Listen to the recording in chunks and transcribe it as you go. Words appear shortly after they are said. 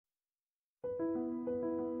Good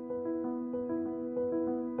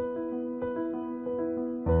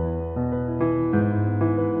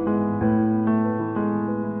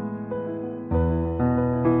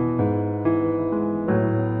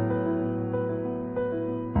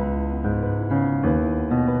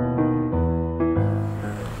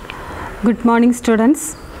morning students.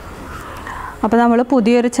 അപ്പോൾ നമ്മൾ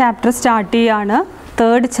പുതിയൊരു ചാപ്റ്റർ സ്റ്റാർട്ട് ചെയ്യാണ്.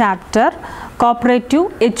 Third chapter cooperative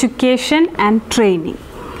education and training.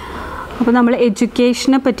 അപ്പോൾ നമ്മൾ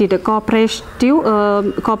എഡ്യൂക്കേഷനെ പറ്റിയിട്ട്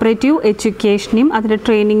കോപ്പറേറ്റീവ് എഡ്യൂക്കേഷനെയും അതിൻ്റെ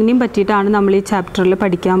ട്രെയിനിങ്ങിനെയും പറ്റിയിട്ടാണ് നമ്മൾ ഈ ചാപ്റ്ററിൽ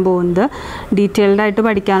പഠിക്കാൻ പോകുന്നത്. ഡീറ്റെയിൽഡ് ആയിട്ട്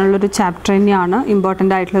പഠിക്കാനുള്ളൊരു ചാപ്റ്റർ തന്നെയാണ്,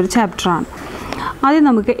 ഇമ്പോർട്ടൻ്റ് ആയിട്ടുള്ളൊരു ചാപ്റ്ററാണ്. ആദ്യം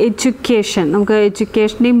നമുക്ക്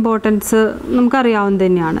എഡ്യൂക്കേഷൻ്റെ ഇമ്പോർട്ടൻസ് നമുക്കറിയാവുന്നത്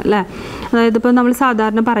തന്നെയാണ് അല്ലേ. അതായത് ഇപ്പോൾ നമ്മൾ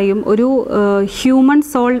സാധാരണ പറയും ഒരു human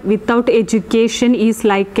soul without education is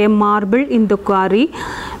like A marble in the quarry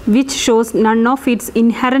which shows none of its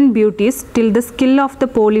inherent beauties till the skill of the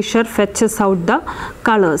polisher fetches out the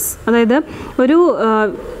colors. അതായത് ഒരു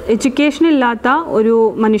എഡ്യൂക്കേഷൻ ഇല്ലാത്ത ഒരു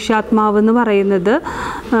മനുഷ്യാത്മാവ് എന്ന് പറയുന്നത്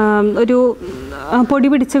ഒരു പൊടി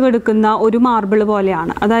പിടിച്ച് കിടക്കുന്ന ഒരു മാർബിൾ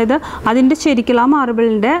പോലെയാണ്. അതായത് അതിൻ്റെ ശരിക്കുള്ള ആ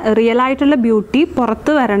മാർബിളിൻ്റെ റിയലായിട്ടുള്ള ബ്യൂട്ടി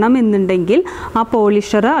പുറത്ത് വരണം എന്നുണ്ടെങ്കിൽ ആ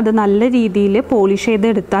പോളിഷർ അത് നല്ല രീതിയിൽ പോളിഷ്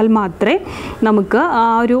ചെയ്തെടുത്താൽ മാത്രമേ നമുക്ക് ആ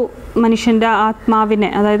ഒരു മനുഷ്യൻ്റെ ആത്മാവിനെ,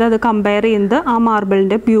 അതായത് അത് കമ്പയർ ചെയ്യുന്നത് ആ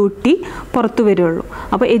മാർബിളിൻ്റെ ബ്യൂട്ടി പുറത്തു വരുള്ളൂ.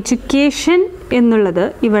 അപ്പോൾ എഡ്യൂക്കേഷൻ എന്നുള്ളത്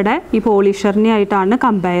ഇവിടെ ഈ പോളിഷറിനെ ആയിട്ടാണ്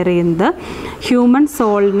കമ്പയർ ചെയ്യുന്നത്. ഹ്യൂമൻ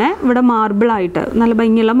സോളിനെ ഇവിടെ മാർബിളായിട്ട്, നല്ല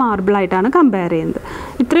ഭംഗിയുള്ള മാർബിളായിട്ടാണ് കമ്പയർ ചെയ്യുന്നത്.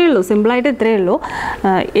 ഇത്രയേ ഉള്ളൂ, സിമ്പിളായിട്ട് ഇത്രയേ ഉള്ളൂ.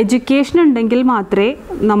 എഡ്യൂക്കേഷൻ ഉണ്ടെങ്കിൽ മാത്രമേ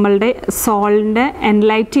നമ്മളുടെ സോളിനെ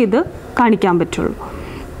എൻലൈറ്റ് ചെയ്ത് കാണിക്കാൻ പറ്റുള്ളൂ.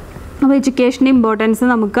 അപ്പോൾ എഡ്യൂക്കേഷൻ്റെ ഇമ്പോർട്ടൻസ്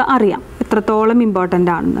നമുക്ക് അറിയാം എത്രത്തോളം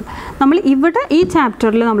ഇമ്പോർട്ടൻ്റ് ആണെന്ന്. നമ്മൾ ഇവിടെ ഈ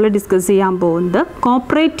ചാപ്റ്ററിൽ നമ്മൾ ഡിസ്കസ് ചെയ്യാൻ പോകുന്നത്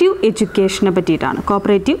കോപ്പറേറ്റീവ് എഡ്യൂക്കേഷനെ പറ്റിയിട്ടാണ്.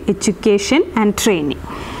 Cooperative education and training.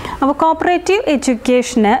 അപ്പോൾ കോപ്പറേറ്റീവ്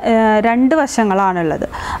എഡ്യൂക്കേഷന് രണ്ട് വശങ്ങളാണുള്ളത്.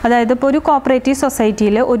 അതായത് ഇപ്പോൾ ഒരു കോപ്പറേറ്റീവ്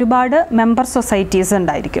സൊസൈറ്റിയിൽ ഒരുപാട് മെമ്പർ സൊസൈറ്റീസ്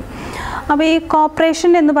ഉണ്ടായിരിക്കും. അപ്പോൾ ഈ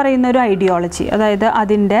കോപ്പറേഷൻ എന്ന് പറയുന്ന ഒരു ഐഡിയോളജി, അതായത്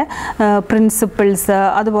അതിൻ്റെ പ്രിൻസിപ്പിൾസ്,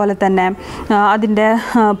 അതുപോലെ തന്നെ അതിൻ്റെ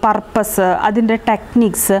പർപ്പസ്, അതിൻ്റെ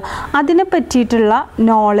ടെക്നിക്സ്, അതിനെ പറ്റിയിട്ടുള്ള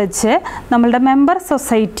നോളജ് നമ്മളുടെ മെമ്പർ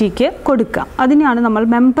സൊസൈറ്റിക്ക് കൊടുക്കുക. അതിനെയാണ് നമ്മൾ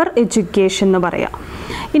മെമ്പർ എഡ്യൂക്കേഷൻ എന്ന് പറയുക.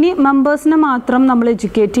 ഇനി മെമ്പേഴ്സിനെ മാത്രം നമ്മൾ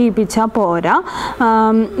എഡ്യൂക്കേറ്റ് ചെയ്യിപ്പിച്ചാൽ പോരാ,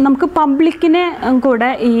 നമുക്ക് പബ്ലിക്കിനെ കൂടെ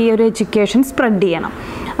ഈ ഒരു എഡ്യൂക്കേഷൻ സ്പ്രെഡ് ചെയ്യണം.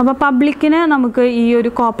 അപ്പോൾ പബ്ലിക്കിന് നമുക്ക് ഈ ഒരു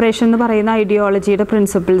കോപ്പറേഷൻ എന്ന് പറയുന്ന ഐഡിയോളജിയുടെ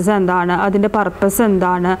പ്രിൻസിപ്പിൾസ് എന്താണ്, അതിൻ്റെ പർപ്പസ്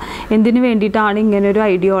എന്താണ്, എന്തിനു വേണ്ടിയിട്ടാണ് ഇങ്ങനെ ഒരു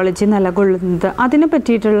ഐഡിയോളജി നിലകൊള്ളുന്നത്, അതിനെ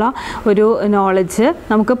പറ്റിയിട്ടുള്ള ഒരു നോളജ്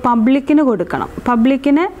നമുക്ക് പബ്ലിക്കിന് കൊടുക്കണം.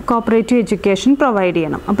 പബ്ലിക്കിന് കോപ്പറേറ്റീവ് എഡ്യൂക്കേഷൻ പ്രൊവൈഡ്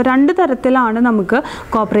ചെയ്യണം. അപ്പോൾ രണ്ട് തരത്തിലാണ് നമുക്ക്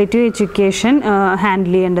കോപ്പറേറ്റീവ് എഡ്യൂക്കേഷൻ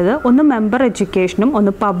ഹാൻഡിൽ ചെയ്യേണ്ടത്. ഒന്ന് മെമ്പർ എഡ്യൂക്കേഷനും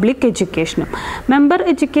ഒന്ന് പബ്ലിക് എഡ്യൂക്കേഷനും. മെമ്പർ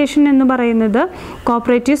എഡ്യൂക്കേഷൻ എന്ന് പറയുന്നത്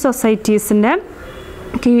കോപ്പറേറ്റീവ് സൊസൈറ്റീസിൻ്റെ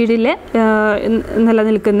കീഴിൽ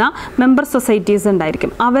നിലനിൽക്കുന്ന മെമ്പർ സൊസൈറ്റീസ്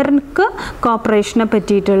ഉണ്ടായിരിക്കും. അവർക്ക് കോപ്പറേഷനെ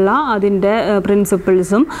പറ്റിയിട്ടുള്ള അതിൻ്റെ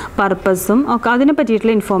പ്രിൻസിപ്പിൾസും പർപ്പസും ഒക്കെ അതിനെ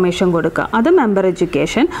പറ്റിയിട്ടുള്ള ഇൻഫോർമേഷൻ കൊടുക്കുക. അത് മെമ്പർ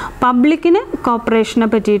എഡ്യൂക്കേഷൻ. പബ്ലിക്കിന് കോപ്പറേഷനെ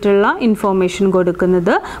പറ്റിയിട്ടുള്ള ഇൻഫോർമേഷൻ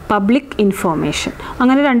കൊടുക്കുന്നത് പബ്ലിക് ഇൻഫോർമേഷൻ.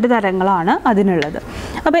 അങ്ങനെ രണ്ട് തരങ്ങളാണ് അതിനുള്ളത്.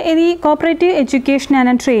 അപ്പോൾ ഈ കോപ്പറേറ്റീവ് എഡ്യൂക്കേഷൻ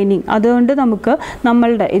ആൻഡ് ട്രെയിനിങ്, അതുകൊണ്ട് നമുക്ക്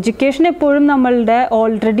നമ്മളുടെ എഡ്യൂക്കേഷൻ എപ്പോഴും നമ്മളുടെ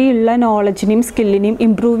ഓൾറെഡി ഉള്ള നോളജിനെയും സ്കില്ലിനെയും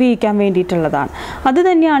ഇമ്പ്രൂവ് ചെയ്യിക്കാൻ വേണ്ടിയിട്ടുള്ളതാണ്. അത്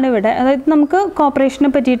തന്നെയാണ് ഇവിടെ. അതായത് നമുക്ക് കോപ്പറേഷനെ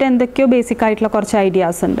പറ്റിയിട്ട് എന്തൊക്കെയോ ബേസിക് ആയിട്ടുള്ള കുറച്ച്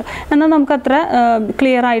ഐഡിയാസ് ഉണ്ട്, എന്നാൽ നമുക്ക് അത്ര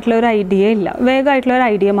ക്ലിയർ ആയിട്ടുള്ള ഒരു ഐഡിയ ഇല്ല, വേഗമായിട്ടുള്ള ഒരു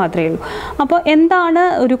ഐഡിയ മാത്രമേ ഉള്ളൂ. അപ്പോൾ എന്താണ്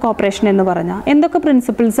ഒരു കോപ്പറേഷൻ എന്ന് പറഞ്ഞാൽ, എന്തൊക്കെ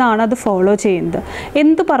പ്രിൻസിപ്പിൾസ് ആണ് അത് ഫോളോ ചെയ്യുന്നത്,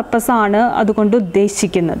 എന്ത് പർപ്പസാണ് അതുകൊണ്ട്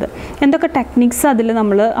ഉദ്ദേശിക്കുന്നത്, എന്തൊക്കെ ടെക്നിക്സ് അതിൽ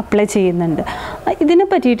നമ്മൾ അപ്ലൈ ചെയ്യുന്നുണ്ട്, ഇതിനെ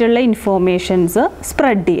പറ്റിയിട്ടുള്ള ഇൻഫോർമേഷൻസ്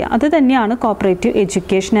സ്പ്രെഡ് ചെയ്യുക. അത് തന്നെയാണ് കോപ്പറേറ്റീവ്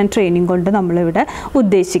എഡ്യൂക്കേഷൻ ആൻഡ് ട്രെയിനിങ് കൊണ്ട് നമ്മളിവിടെ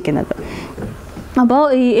ഉദ്ദേശിക്കുന്നത്. അപ്പോൾ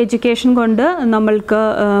ഈ എഡ്യൂക്കേഷൻ കൊണ്ട് നമ്മൾക്ക്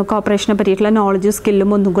കോപ്പറേഷനെ പറ്റിയിട്ടുള്ള നോളജും സ്കില്ലും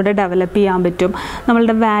ഒന്നും കൂടെ ഡെവലപ്പ് ചെയ്യാൻ പറ്റും.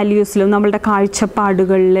 നമ്മളുടെ വാല്യൂസിലും നമ്മളുടെ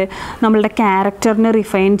കാഴ്ചപ്പാടുകളിൽ നമ്മളുടെ ക്യാരക്ടറിനെ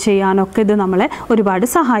റിഫൈൻ ചെയ്യാനൊക്കെ ഇത് നമ്മളെ ഒരുപാട്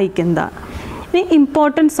സഹായിക്കുന്നതാണ്. ഇനി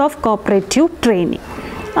ഇമ്പോർട്ടൻസ് ഓഫ് കോപ്പറേറ്റീവ് ട്രെയിനിങ്,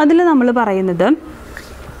 അതിൽ നമ്മൾ പറയുന്നത്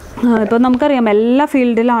ഇപ്പോൾ നമുക്കറിയാം എല്ലാ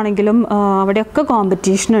ഫീൽഡിലാണെങ്കിലും അവിടെയൊക്കെ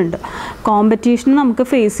കോമ്പറ്റീഷനുണ്ട്. കോമ്പറ്റീഷൻ നമുക്ക്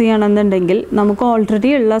ഫേസ് ചെയ്യണമെന്നുണ്ടെങ്കിൽ നമുക്ക് ഓൾറെഡി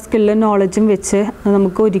ഉള്ള സ്കില്ലും നോളജും വെച്ച്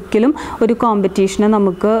നമുക്ക് ഒരിക്കലും ഒരു കോമ്പറ്റീഷനെ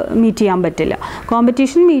നമുക്ക് മീറ്റ് ചെയ്യാൻ പറ്റില്ല.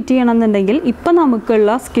 കോമ്പറ്റീഷൻ മീറ്റ് ചെയ്യണമെന്നുണ്ടെങ്കിൽ ഇപ്പം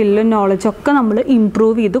നമുക്കുള്ള സ്കില്ലും നോളജൊക്കെ നമ്മൾ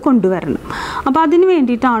ഇമ്പ്രൂവ് ചെയ്ത് കൊണ്ടുവരണം. അപ്പോൾ അതിന്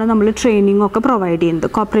വേണ്ടിയിട്ടാണ് നമ്മൾ ട്രെയിനിങ് ഒക്കെ പ്രൊവൈഡ് ചെയ്യുന്നത്,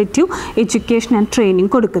 കോപ്പറേറ്റീവ് എഡ്യൂക്കേഷൻ ആൻഡ്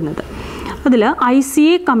ട്രെയിനിങ് കൊടുക്കുന്നത്. അതിൽ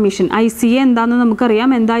ICA കമ്മീഷൻ, ICA എന്താണെന്ന്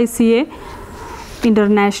നമുക്കറിയാം. എന്താ ICA?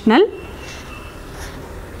 ഇൻ്റർനാഷണൽ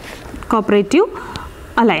കോപ്പറേറ്റീവ്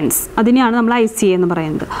അലയൻസ്, അതിനെയാണ് നമ്മൾ ICA എന്ന്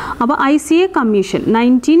പറയുന്നത്. അപ്പോൾ ICA കമ്മീഷൻ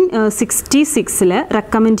 1966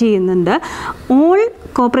 റെക്കമെൻഡ് ചെയ്യുന്നുണ്ട് all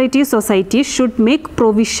cooperative societies should make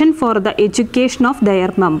provision for the education of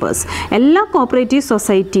their members. എല്ലാ കോപ്പറേറ്റീവ്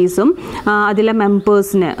സൊസൈറ്റീസും അതിലെ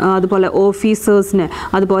മെമ്പേഴ്സിന്, അതുപോലെ ഓഫീസേഴ്സിന്,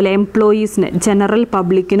 അതുപോലെ എംപ്ലോയീസിന്, ജനറൽ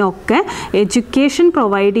പബ്ലിക്കിനൊക്കെ എഡ്യൂക്കേഷൻ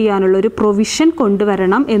പ്രൊവൈഡ് ചെയ്യാനുള്ളൊരു പ്രൊവിഷൻ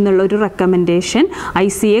കൊണ്ടുവരണം എന്നുള്ളൊരു റെക്കമെൻഡേഷൻ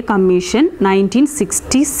ICA കമ്മീഷൻ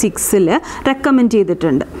 1966 റെക്കമെൻഡ്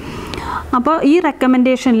ചെയ്തിട്ടുണ്ട്. അപ്പോൾ ഈ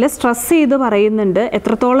റെക്കമെൻഡേഷനിൽ സ്ട്രെസ് ചെയ്ത് പറയുന്നുണ്ട്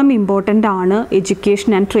എത്രത്തോളം ഇമ്പോർട്ടൻ്റ് ആണ് എഡ്യൂക്കേഷൻ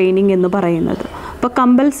ആൻഡ് ട്രെയിനിങ് എന്ന് പറയുന്നത്. അപ്പോൾ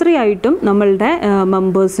കമ്പൽസറി ആയിട്ടും നമ്മളുടെ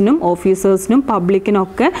മെമ്പേഴ്സിനും ഓഫീസേഴ്സിനും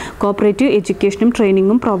പബ്ലിക്കിനൊക്കെ കോപ്പറേറ്റീവ് എഡ്യൂക്കേഷനും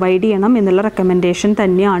ട്രെയിനിങ്ങും പ്രൊവൈഡ് ചെയ്യണം എന്നുള്ള റെക്കമെൻഡേഷൻ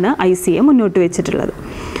തന്നെയാണ് ICA മുന്നോട്ട് വെച്ചിട്ടുള്ളത്.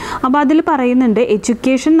 അപ്പോൾ അതിൽ പറയുന്നുണ്ട്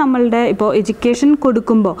എഡ്യൂക്കേഷൻ നമ്മളുടെ ഇപ്പോൾ എഡ്യൂക്കേഷൻ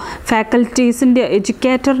കൊടുക്കുമ്പോൾ ഫാക്കൽറ്റീസിൻ്റെ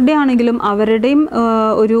എഡ്യൂക്കേറ്ററുടെ ആണെങ്കിലും അവരുടെയും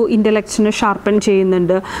ഒരു ഇൻ്റലക്റ്റിനെ ഷാർപ്പൺ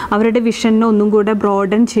ചെയ്യുന്നുണ്ട്, അവരുടെ വിഷനെ ഒന്നും കൂടെ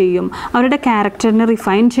ബ്രോഡൻ ചെയ്യും, അവരുടെ ക്യാരക്ടറിനെ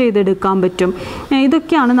റിഫൈൻ ചെയ്തെടുക്കാൻ പറ്റും.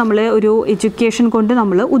 ഇതൊക്കെയാണ് നമ്മൾ ഒരു എഡ്യൂക്കേഷൻ കൊണ്ട്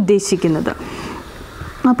നമ്മൾ ഉദ്ദേശിക്കുന്നത്.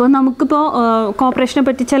 അപ്പോൾ നമുക്കിപ്പോൾ കോപ്പറേഷനെ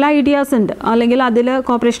പറ്റി ചില ഐഡിയാസ് ഉണ്ട്, അല്ലെങ്കിൽ അതിൽ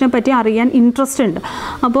കോപ്പറേഷനെ പറ്റി അറിയാൻ ഇൻട്രസ്റ്റ് ഉണ്ട്.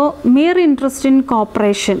 അപ്പോൾ മിയർ ഇൻട്രസ്റ്റ് ഇൻ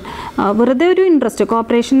കോപ്പറേഷൻ, വെറുതെ ഒരു ഇൻട്രസ്റ്റ്,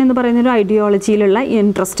 കോപ്പറേഷൻ എന്ന് പറയുന്ന ഒരു ഐഡിയോളജിയിലുള്ള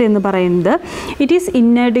ഇൻട്രസ്റ്റ് എന്ന് പറയുന്നത് it is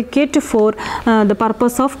ഇൻഎഡ്യൂക്കേറ്റ് for the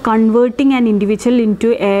purpose of converting an individual in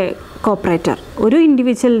to A cooperator. ഒരു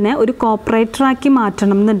ഇൻഡിവിജ്വലിനെ ഒരു കോപ്പറേറ്ററാക്കി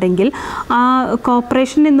മാറ്റണം എന്നുണ്ടെങ്കിൽ ആ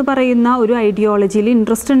കോപ്പറേഷൻ എന്ന് പറയുന്ന ഒരു ഐഡിയോളജിയിൽ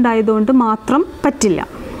ഇൻട്രസ്റ്റ് ഉണ്ടായതുകൊണ്ട് മാത്രം പറ്റില്ല.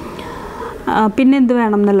 പിന്നെ എന്ത്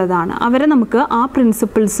വേണം എന്നുള്ളതാണ്, അവരെ നമുക്ക് ആ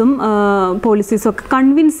പ്രിൻസിപ്പിൾസും പോളിസീസും ഒക്കെ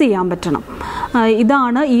കൺവിൻസ് ചെയ്യാൻ പറ്റണം.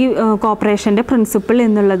 ഇതാണ് ഈ കോപ്പറേഷൻ്റെ പ്രിൻസിപ്പിൾ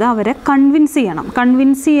എന്നുള്ളത് അവരെ കൺവിൻസ്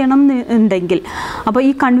ചെയ്യണം എന്നുണ്ടെങ്കിൽ, അപ്പോൾ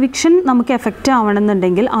ഈ കൺവിക്ഷൻ നമുക്ക് എഫക്റ്റ്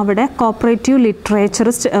ആവണമെന്നുണ്ടെങ്കിൽ അവിടെ കോപ്പറേറ്റീവ് ലിറ്ററേച്ചർ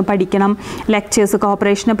പഠിക്കണം, ലെക്ചേഴ്സ്,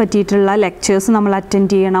 കോപ്പറേഷനെ പറ്റിയിട്ടുള്ള ലെക്ചേഴ്സ് നമ്മൾ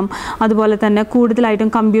അറ്റൻഡ് ചെയ്യണം. അതുപോലെ തന്നെ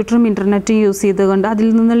കൂടുതലായിട്ടും കമ്പ്യൂട്ടറും ഇൻ്റർനെറ്റും യൂസ് ചെയ്തുകൊണ്ട് അതിൽ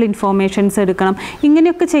നിന്നുള്ള ഇൻഫോർമേഷൻസ് എടുക്കണം.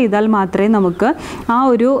 ഇങ്ങനെയൊക്കെ ചെയ്താൽ മാത്രമേ നമുക്ക് ആ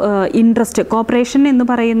ഒരു ഇൻട്രസ്റ്റ്, കോപ്പറേഷൻ എന്ന്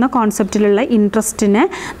പറയുന്ന കോൺസെപ്റ്റിലുള്ള ഇൻട്രസ്റ്റിനെ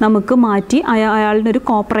നമുക്ക് മാറ്റി അയാളുടെ ഒരു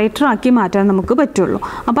കോപ്പറേറ്ററാക്കി മാറ്റാൻ നമുക്ക് പറ്റുള്ളൂ.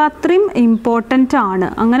 അപ്പോൾ അത്രയും ഇമ്പോർട്ടൻ്റ് ആണ്.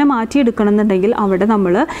 അങ്ങനെ മാറ്റിയെടുക്കണം എന്നുണ്ടെങ്കിൽ അവിടെ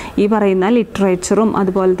നമ്മൾ ഈ പറയുന്ന ലിറ്ററേച്ചറും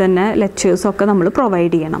അതുപോലെ തന്നെ ലെക്ചേഴ്സും ഒക്കെ നമ്മൾ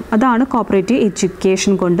പ്രൊവൈഡ് ചെയ്യണം. അതാണ് കോപ്പറേറ്റീവ്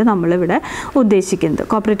എഡ്യൂക്കേഷൻ കൊണ്ട് നമ്മളിവിടെ ഉദ്ദേശിക്കുന്നത്.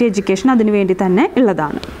 കോപ്പറേറ്റീവ് എഡ്യൂക്കേഷൻ അതിനു വേണ്ടി തന്നെ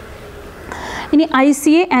ഉള്ളതാണ്. ഇനി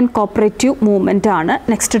ICA ആൻഡ് കോപ്പറേറ്റീവ് മൂവ്മെൻ്റ് ആണ്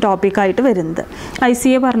നെക്സ്റ്റ് ടോപ്പിക്കായിട്ട് വരുന്നത്.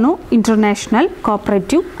 ICA പറഞ്ഞു ഇൻ്റർനാഷണൽ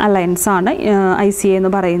കോപ്പറേറ്റീവ് അലയൻസ് ആണ് ICA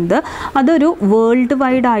എന്ന് പറയുന്നത്. അതൊരു വേൾഡ്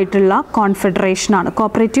വൈഡ് ആയിട്ടുള്ള കോൺഫെഡറേഷനാണ്,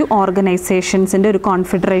 കോപ്പറേറ്റീവ് ഓർഗനൈസേഷൻസിൻ്റെ ഒരു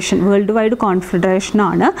കോൺഫെഡറേഷൻ, വേൾഡ് വൈഡ്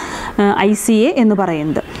കോൺഫെഡറേഷനാണ് ICA എന്ന്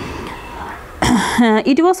പറയുന്നത്.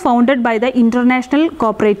 It was founded by the International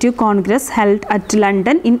Cooperative Congress held at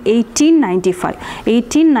London in 1895.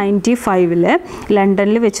 1895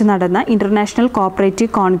 ലണ്ടനിൽ വെച്ച് നടന്ന ഇൻ്റർനാഷണൽ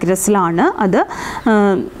കോപ്പറേറ്റീവ് കോൺഗ്രസ്സിലാണ് അത്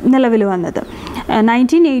നിലവിൽ വന്നത്.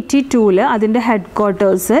 1982 അതിൻ്റെ ഹെഡ്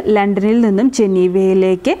ക്വാർട്ടേഴ്സ് ലണ്ടനിൽ നിന്നും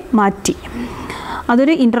ജനീവയിലേക്ക് മാറ്റി.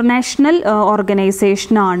 അതൊരു ഇൻ്റർനാഷണൽ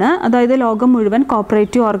ഓർഗനൈസേഷനാണ്, അതായത് ലോകം മുഴുവൻ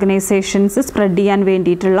കോപ്പറേറ്റീവ് ഓർഗനൈസേഷൻസ് സ്പ്രെഡ് ചെയ്യാൻ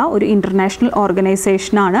വേണ്ടിയിട്ടുള്ള ഒരു ഇൻ്റർനാഷണൽ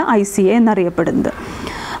ഓർഗനൈസേഷനാണ് ICA എന്നറിയപ്പെടുന്നത്.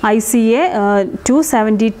 ICA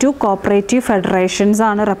 272 കോപ്പറേറ്റീവ് ഫെഡറേഷൻസ്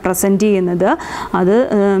ആണ് റെപ്രസെൻറ്റ് ചെയ്യുന്നത്. അത്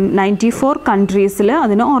 94 കൺട്രീസിൽ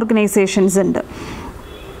അതിന് ഓർഗനൈസേഷൻസ് ഉണ്ട്.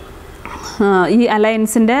 ഈ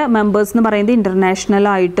അലയൻസിൻ്റെ മെമ്പേഴ്സ് എന്ന് പറയുന്നത്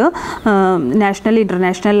ഇൻ്റർനാഷണലായിട്ട് നാഷണൽ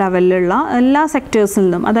ഇൻ്റർനാഷണൽ ലെവലിലുള്ള എല്ലാ സെക്ടേഴ്സിൽ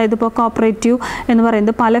നിന്നും, അതായത് ഇപ്പോൾ കോപ്പറേറ്റീവ് എന്ന്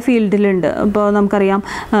പറയുന്നത് പല ഫീൽഡിലുണ്ട്. ഇപ്പോൾ നമുക്കറിയാം,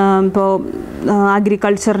 ഇപ്പോൾ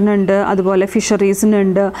അഗ്രികൾച്ചറിനുണ്ട്, അതുപോലെ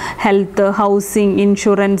ഫിഷറീസിനുണ്ട്, ഹെൽത്ത്, ഹൗസിംഗ്,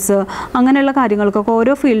 ഇൻഷുറൻസ്, അങ്ങനെയുള്ള കാര്യങ്ങൾക്കൊക്കെ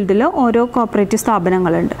ഓരോ ഫീൽഡിൽ ഓരോ കോപ്പറേറ്റീവ്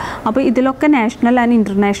സ്ഥാപനങ്ങളുണ്ട്. അപ്പോൾ ഇതിലൊക്കെ നാഷണൽ ആൻഡ്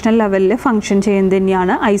ഇൻ്റർനാഷണൽ ലെവലിൽ ഫങ്ഷൻ ചെയ്യുന്നത്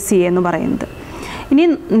തന്നെയാണ് ICA എന്ന് പറയുന്നത്. ഇനി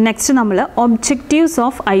നെക്സ്റ്റ് നമ്മൾ ഒബ്ജക്റ്റീവ്സ്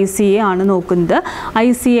ഓഫ് ICA ആണ് നോക്കുന്നത്.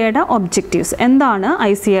 ICAയുടെ ഒബ്ജക്റ്റീവ്സ് എന്താണ്?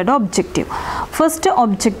 ICAയുടെ ഒബ്ജക്റ്റീവ്, ഫസ്റ്റ്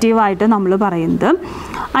ഒബ്ജക്റ്റീവായിട്ട് നമ്മൾ പറയുന്നത്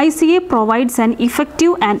ICA provides an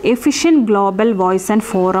effective and efficient global voice and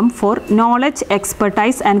forum for knowledge,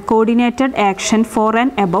 expertise and coordinated action for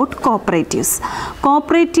and about cooperatives.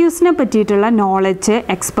 കോപ്പറേറ്റീവ്സിനെ പറ്റിയിട്ടുള്ള നോളജ്,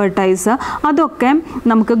 എക്സ്പെർട്ടൈസ് അതൊക്കെ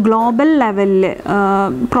നമുക്ക് ഗ്ലോബൽ ലെവലിൽ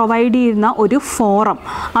പ്രൊവൈഡ് ചെയ്യുന്ന ഒരു ഫോറം,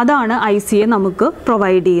 അതാണ് ICA നമുക്ക്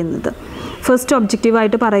പ്രൊവൈഡ് ചെയ്യുന്നത്. ഫസ്റ്റ്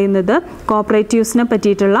ഒബ്ജക്റ്റീവായിട്ട് പറയുന്നത് കോപ്പറേറ്റീവ്സിനെ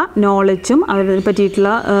പറ്റിയിട്ടുള്ള നോളജും അവരെ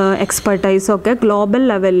പറ്റിയിട്ടുള്ള എക്സ്പെർട്ടൈസും ഒക്കെ ഗ്ലോബൽ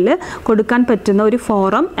ലെവലിൽ കൊടുക്കാൻ പറ്റുന്ന ഒരു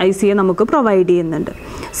ഫോറം ICA നമുക്ക് പ്രൊവൈഡ് ചെയ്യുന്നുണ്ട്.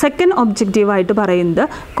 സെക്കൻഡ് ഒബ്ജക്റ്റീവായിട്ട് പറയുന്നത്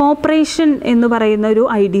കോപ്പറേഷൻ എന്ന് പറയുന്ന ഒരു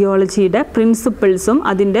ഐഡിയോളജിയുടെ പ്രിൻസിപ്പിൾസും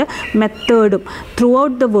അതിൻ്റെ മെത്തേഡും ത്രൂ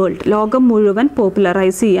ഔട്ട് ദ വേൾഡ്, ലോകം മുഴുവൻ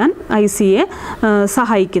പോപ്പുലറൈസ് ചെയ്യാൻ ICA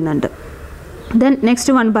സഹായിക്കുന്നുണ്ട്. ദെൻ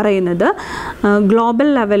നെക്സ്റ്റ് വൺ പറയുന്നത് ഗ്ലോബൽ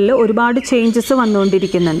ലെവലിൽ ഒരുപാട് ചേഞ്ചസ്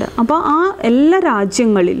വന്നുകൊണ്ടിരിക്കുന്നുണ്ട്. അപ്പോൾ ആ എല്ലാ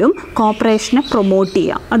രാജ്യങ്ങളിലും കോപ്പറേഷനെ പ്രൊമോട്ട്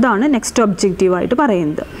ചെയ്യാം, അതാണ് നെക്സ്റ്റ് ഒബ്ജക്റ്റീവായിട്ട്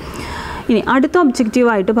പറയുന്നത്. ഇനി അടുത്ത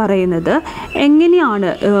ഒബ്ജക്റ്റീവായിട്ട് പറയുന്നത് എങ്ങനെയാണ്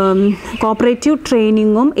കോപ്പറേറ്റീവ്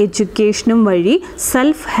ട്രെയിനിങ്ങും എഡ്യൂക്കേഷനും വഴി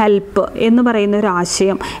സെൽഫ് ഹെൽപ്പ് എന്ന് പറയുന്ന ഒരു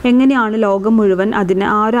ആശയം എങ്ങനെയാണ് ലോകം മുഴുവൻ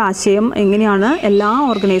ആ ഒരു ആശയം എങ്ങനെയാണ് എല്ലാ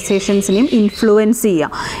ഓർഗനൈസേഷൻസിനെയും ഇൻഫ്ലുവൻസ്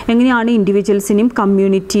ചെയ്യുക, എങ്ങനെയാണ് ഇൻഡിവിജ്വൽസിനെയും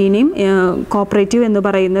കമ്മ്യൂണിറ്റീനെയും കോപ്പറേറ്റീവ് എന്ന്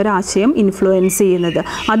പറയുന്ന ഒരു ആശയം ഇൻഫ്ലുവൻസ് ചെയ്യുന്നത്,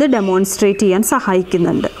 അത് ഡെമോൺസ്ട്രേറ്റ് ചെയ്യാൻ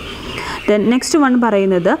സഹായിക്കുന്നുണ്ട്. നെക്സ്റ്റ് വൺ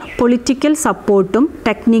പറയുന്നത് പൊളിറ്റിക്കൽ സപ്പോർട്ടും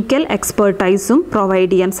ടെക്നിക്കൽ എക്സ്പെർട്ടൈസും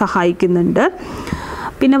പ്രൊവൈഡ് ചെയ്യാൻ സഹായിക്കുന്നുണ്ട്.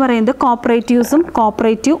 പിന്നെ പറയുന്നത് കോപ്പറേറ്റീവ്സും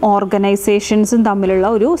കോപ്പറേറ്റീവ് ഓർഗനൈസേഷൻസും തമ്മിലുള്ള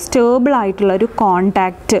ഒരു സ്റ്റേബിൾ ആയിട്ടുള്ള ഒരു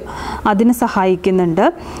കോണ്ടാക്റ്റ് അതിന് സഹായിക്കുന്നുണ്ട്.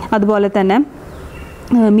 അതുപോലെ തന്നെ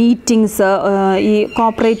മീറ്റിങ്സ്, ഈ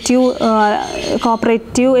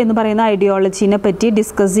കോപ്പറേറ്റീവ് എന്ന് പറയുന്ന ഐഡിയോളജീനെ പറ്റി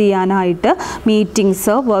ഡിസ്കസ് ചെയ്യാനായിട്ട്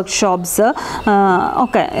മീറ്റിങ്സ്, വർക്ക്ഷോപ്സ്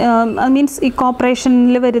ഒക്കെ, മീൻസ് ഈ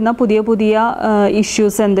കോപ്പറേഷനിൽ വരുന്ന പുതിയ പുതിയ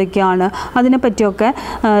ഇഷ്യൂസ് എന്തൊക്കെയാണ് അതിനെപ്പറ്റിയൊക്കെ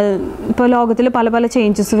ഇപ്പോൾ ലോകത്തിൽ പല പല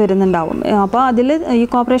ചേഞ്ചസ് വരുന്നുണ്ടാവും. അപ്പോൾ അതിൽ ഈ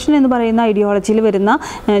കോപ്പറേഷൻ എന്ന് പറയുന്ന ഐഡിയോളജിയിൽ വരുന്ന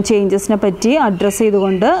ചേഞ്ചസിനെ പറ്റി അഡ്രസ്സ്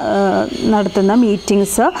ചെയ്തുകൊണ്ട് നടത്തുന്ന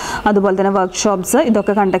മീറ്റിങ്സ്, അതുപോലെ തന്നെ വർക്ക്ഷോപ്സ്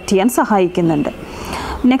ഇതൊക്കെ കണ്ടക്ട് ചെയ്യാൻ സഹായിക്കുന്നുണ്ട്.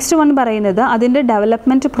 നെക്സ്റ്റ് വൺ പറയുന്നത് അതിൻ്റെ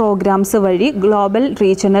ഡെവലപ്മെൻറ്റ് പ്രോഗ്രാംസ് വഴി ഗ്ലോബൽ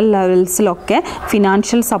റീജിയണൽ ലെവൽസിലൊക്കെ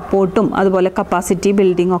ഫിനാൻഷ്യൽ സപ്പോർട്ടും അതുപോലെ കപ്പാസിറ്റി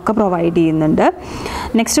ബിൽഡിംഗ് ഒക്കെ പ്രൊവൈഡ് ചെയ്യുന്നുണ്ട്.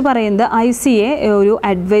 നെക്സ്റ്റ് പറയുന്നത് ICA ഒരു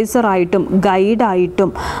അഡ്വൈസറായിട്ടും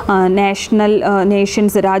ഗൈഡായിട്ടും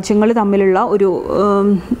നേഷൻസ് രാജ്യങ്ങൾ തമ്മിലുള്ള ഒരു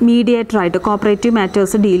മീഡിയേറ്ററായിട്ട് കോപ്പറേറ്റീവ്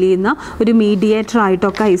മാറ്റേഴ്സ് ഡീൽ ചെയ്യുന്ന ഒരു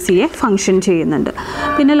മീഡിയേറ്ററായിട്ടൊക്കെ ICA ഫങ്ഷൻ ചെയ്യുന്നുണ്ട്.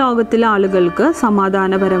 പിന്നെ ലോകത്തിലെ ആളുകൾക്ക്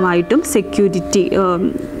സമാധാനപരമായിട്ടും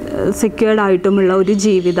സെക്യൂർഡ് ആയിട്ടുമുള്ള ഒരു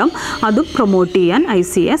ജീവിതം അതും പ്രൊമോട്ട് ചെയ്യാൻ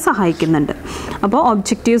ICA സഹായിക്കുന്നുണ്ട്. അപ്പോൾ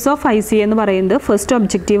ഒബ്ജക്റ്റീവ്സ് ഓഫ് ICA എന്ന് പറയുന്നത് ഫസ്റ്റ്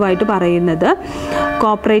ഒബ്ജക്റ്റീവായിട്ട് പറയുന്നത്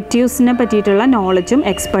കോപ്പറേറ്റീവ്സിനെ പറ്റിയിട്ടുള്ള നോളജും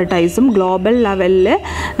എക്സ്പെർട്ടൈസും ഗ്ലോബൽ ലെവലിൽ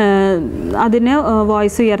അതിന്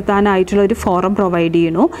വോയിസ് ഉയർത്താനായിട്ടുള്ള ഒരു ഫോറം പ്രൊവൈഡ്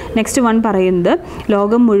ചെയ്യണു. നെക്സ്റ്റ് വൺ പറയുന്നത്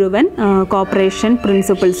ലോകം മുഴുവൻ കോപ്പറേഷൻ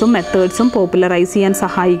പ്രിൻസിപ്പിൾസും മെത്തേഡ്സും പോപ്പുലറൈസ് ചെയ്യാൻ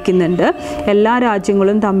സഹായിക്കുന്നുണ്ട്. എല്ലാ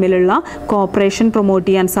രാജ്യങ്ങളും തമ്മിലുള്ള കോപ്പറേഷൻ പ്രൊമോട്ട്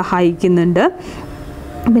ചെയ്യാൻ സഹായിക്കുന്നുണ്ട്.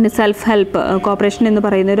 പിന്നെ സെൽഫ് ഹെൽപ്പ് കോപ്പറേഷൻ എന്ന്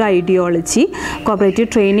പറയുന്ന ഒരു ideology cooperative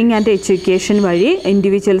training and education വഴി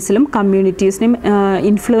ഇൻഡിവിജ്വൽസിലും കമ്മ്യൂണിറ്റീസിനും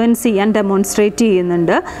ഇൻഫ്ലുവൻസ് ചെയ്യാൻ ഡെമോൺസ്ട്രേറ്റ്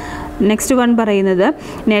ചെയ്യുന്നുണ്ട്. നെക്സ്റ്റ് വൺ പറയുന്നത്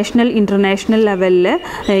നാഷണൽ ഇൻ്റർനാഷണൽ ലെവലിൽ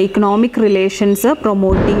ഇക്കണോമിക് റിലേഷൻസ്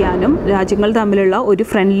പ്രൊമോട്ട് ചെയ്യാനും രാജ്യങ്ങൾ തമ്മിലുള്ള ഒരു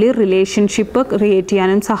ഫ്രണ്ട്ലി റിലേഷൻഷിപ്പ് ക്രിയേറ്റ്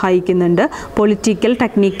ചെയ്യാനും സഹായിക്കുന്നുണ്ട്. പൊളിറ്റിക്കൽ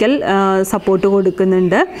ടെക്നിക്കൽ സപ്പോർട്ട്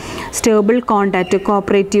കൊടുക്കുന്നുണ്ട്. സ്റ്റേബിൾ കോണ്ടാക്റ്റ്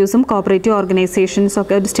കോപ്പറേറ്റീവ്സും കോപ്പറേറ്റീവ് ഓർഗനൈസേഷൻസും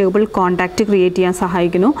ഒക്കെ ഒരു സ്റ്റേബിൾ കോണ്ടാക്റ്റ് ക്രിയേറ്റ് ചെയ്യാൻ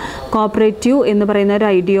സഹായിക്കുന്നു. കോപ്പറേറ്റീവ് എന്ന് പറയുന്ന ഒരു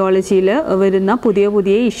ഐഡിയോളജിയിൽ വരുന്ന പുതിയ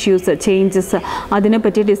പുതിയ ഇഷ്യൂസ് ചേഞ്ചസ്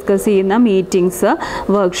അതിനെപ്പറ്റി ഡിസ്കസ് ചെയ്യുന്ന മീറ്റിങ്സ്,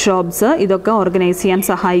 വർക്ക്ഷോപ്സ് ഇതൊക്കെ ഓർഗനൈസ് ചെയ്യാൻ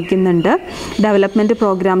സഹായിക്കുന്നുണ്ട്. ഡെവലപ്മെൻറ്റ്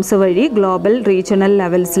പ്രോഗ്രാംസ് വഴി global regional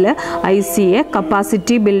ലെവൽസിൽ ICA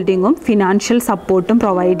capacity ബിൽഡിങ്ങും financial സപ്പോർട്ടും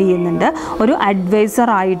പ്രൊവൈഡ് ചെയ്യുന്നുണ്ട്. ഒരു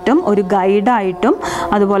അഡ്വൈസറായിട്ടും ഒരു ഗൈഡായിട്ടും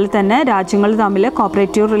അതുപോലെ തന്നെ രാജ്യങ്ങൾ തമ്മിൽ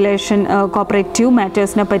കോപ്പറേറ്റീവ്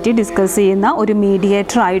മാറ്റേഴ്സിനെ പറ്റി ഡിസ്കസ് ചെയ്യുന്ന ഒരു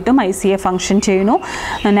മീഡിയേറ്ററായിട്ടും ICA ഫങ്ഷൻ ചെയ്യുന്നു.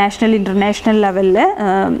 നാഷണൽ ഇൻ്റർനാഷണൽ ലെവലിൽ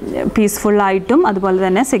പീസ്ഫുള്ളായിട്ടും അതുപോലെ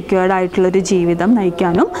തന്നെ സെക്യൂർഡ് ആയിട്ടുള്ളൊരു ജീവിതം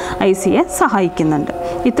നയിക്കാനും ICA സഹായിക്കുന്നുണ്ട്.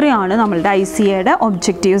 ഇത്രയാണ് നമ്മളുടെ ICAയുടെ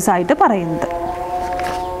ഒബ്ജക്റ്റീവ്സ് ആയിട്ട് പറയുന്നത്.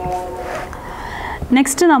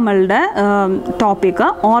 നെക്സ്റ്റ് നമ്മളുടെ topic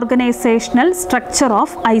organisational structure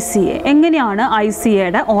of ICA. എങ്ങനെയാണ്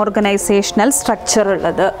ICAയുടെ ഓർഗനൈസേഷണൽ സ്ട്രക്ചർ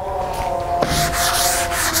ഉള്ളത്?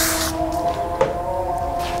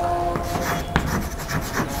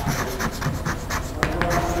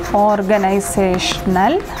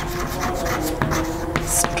 Organisational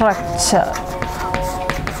structure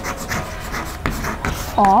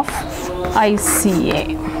of ICA.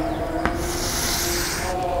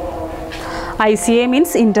 ICA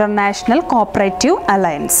means international cooperative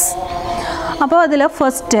alliance. അപ്പോൾ അതിൽ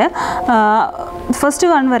ഫസ്റ്റ്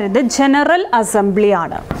വൺ പറയുന്നത് ജനറൽ അസംബ്ലി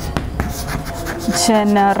ആണ്.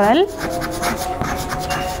 ജനറൽ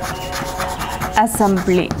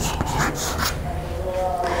അസംബ്ലി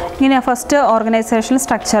ഇങ്ങനെ ഫസ്റ്റ് ഓർഗനൈസേഷണൽ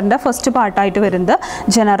സ്ട്രക്ചറിൻ്റെ ഫസ്റ്റ് പാർട്ടായിട്ട് വരുന്നത്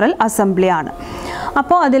ജനറൽ അസംബ്ലി ആണ്.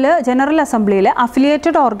 അപ്പോൾ അതിൽ ജനറൽ അസംബ്ലിയിൽ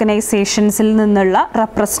അഫിലിയേറ്റഡ് ഓർഗനൈസേഷൻസിൽ നിന്നുള്ള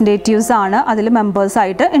റെപ്രസെൻറ്റേറ്റീവ്സ് ആണ് അതിൽ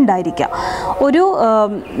മെമ്പേഴ്സായിട്ട് ഉണ്ടായിരിക്കുക. ഒരു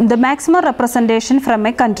the maximum representation from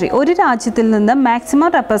A country, ഒരു രാജ്യത്തിൽ നിന്ന് മാക്സിമം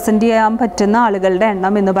റെപ്രസെൻറ്റ് ചെയ്യാൻ പറ്റുന്ന ആളുകളുടെ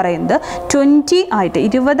എണ്ണം എന്ന് പറയുന്നത് 20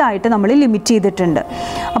 ആയിട്ട് നമ്മൾ ലിമിറ്റ് ചെയ്തിട്ടുണ്ട്.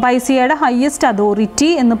 അപ്പോൾ ICAയുടെ ഹയസ്റ്റ് അതോറിറ്റി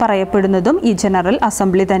എന്ന് പറയപ്പെടുന്നതും ഈ ജനറൽ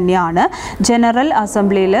അസംബ്ലി തന്നെയാണ്. ജനറൽ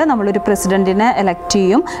അസംബ്ലിയിൽ നമ്മളൊരു പ്രസിഡൻറ്റിനെ എലക്ട്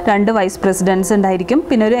ചെയ്യും, 2 വൈസ് പ്രസിഡൻറ്റ്സ് ഉണ്ടായിരിക്കും,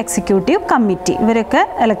 പിന്നെ ഒരു എക്സിക്യൂട്ടീവ് കമ്മിറ്റി, ഇവരൊക്കെ അവരൊക്കെ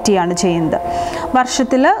എലക്ട് ചെയ്യാണ് ചെയ്യുന്നത്.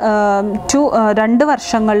 വർഷത്തിൽ 2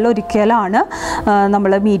 വർഷങ്ങളിൽ ഒരിക്കലാണ്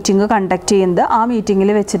നമ്മൾ മീറ്റിംഗ് കണ്ടക്ട് ചെയ്യുന്നത്. ആ മീറ്റിങ്ങിൽ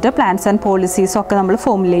വെച്ചിട്ട് പ്ലാൻസ് ആൻഡ് പോളിസീസ് ഒക്കെ നമ്മൾ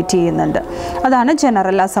ഫോമുലേറ്റ് ചെയ്യുന്നുണ്ട്. അതാണ്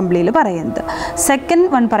ജനറൽ അസംബ്ലിയിൽ പറയുന്നത്. സെക്കൻഡ്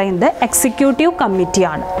വൺ പറയുന്നത് എക്സിക്യൂട്ടീവ്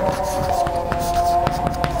കമ്മിറ്റിയാണ്.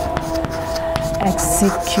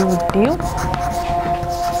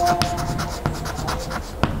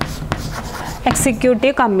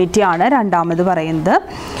 എക്സിക്യൂട്ടീവ് കമ്മിറ്റിയാണ് രണ്ടാമത് പറയുന്നത്.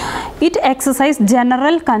 It exercise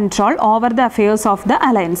general control over the affairs of the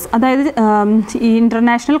alliance. അതായത് ഈ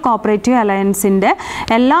ഇൻ്റർനാഷണൽ കോപ്പറേറ്റീവ് അലയൻസിൻ്റെ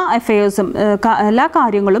എല്ലാ അഫയേഴ്സും എല്ലാ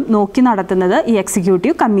കാര്യങ്ങളും നോക്കി നടത്തുന്നത് ഈ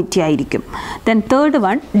എക്സിക്യൂട്ടീവ് കമ്മിറ്റി ആയിരിക്കും. ദെൻ തേർഡ്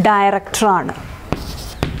വൺ ഡയറക്ടറാണ്.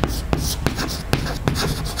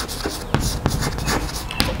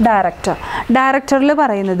 ഡയറക്ടറിൽ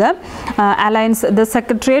പറയുന്നത് alliance the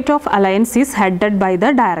secretariat of alliance is headed by the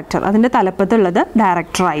director. അതിൻ്റെ തലപ്പത്തുള്ളത്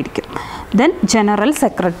ഡയറക്ടർ ആയിരിക്കും. ദെൻ ജനറൽ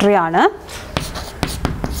സെക്രട്ടറി ആണ്.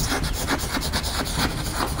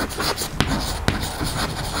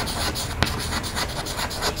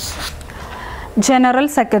 ജനറൽ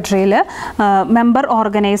സെക്രട്ടറിയിൽ മെമ്പർ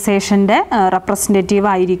ഓർഗനൈസേഷൻ്റെ റെപ്രസെൻറ്റേറ്റീവ്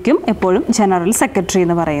ആയിരിക്കും എപ്പോഴും ജനറൽ സെക്രട്ടറി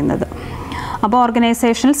എന്ന് പറയുന്നത്. അപ്പോൾ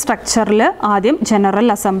ഓർഗനൈസേഷണൽ സ്ട്രക്ചറിൽ ആദ്യം ജനറൽ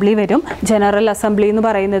അസംബ്ലി വരും. ജനറൽ അസംബ്ലി എന്ന്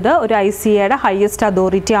പറയുന്നത് ഒരു ICAയുടെ ഹയസ്റ്റ്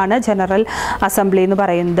അതോറിറ്റിയാണ് ജനറൽ അസംബ്ലി എന്ന്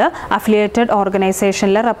പറയുന്നത്. അഫിലിയേറ്റഡ്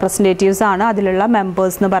ഓർഗനൈസേഷനിലെ റെപ്രസെൻറ്റേറ്റീവ്സ് ആണ് അതിലുള്ള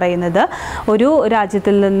മെമ്പേഴ്സ് എന്ന് പറയുന്നത്. ഒരു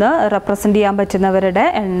രാജ്യത്തിൽ നിന്ന് റെപ്രസെൻറ്റ് ചെയ്യാൻ പറ്റുന്നവരുടെ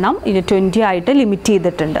എണ്ണം 20 ആയിട്ട് ലിമിറ്റ്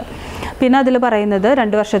ചെയ്തിട്ടുണ്ട്. പിന്നെ അതിൽ പറയുന്നത്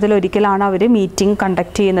 2 വർഷത്തിൽ ഒരിക്കലാണ് അവർ മീറ്റിംഗ്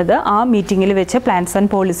കണ്ടക്ട് ചെയ്യുന്നത്. ആ മീറ്റിങ്ങിൽ വെച്ച് പ്ലാൻസ്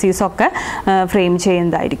ആൻഡ് പോളിസീസൊക്കെ ഫ്രെയിം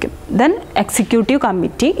ചെയ്യുന്നതായിരിക്കും. Then executive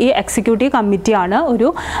committee. ഈ എക്സിക്യൂട്ടീവ് കമ്മിറ്റിയാണ് ഒരു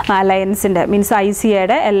അലയൻസിൻ്റെ മീൻസ്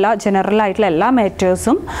ICAയുടെ എല്ലാ ജനറൽ ആയിട്ടുള്ള എല്ലാ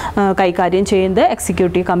മാറ്റേഴ്സും കൈകാര്യം ചെയ്യുന്നത്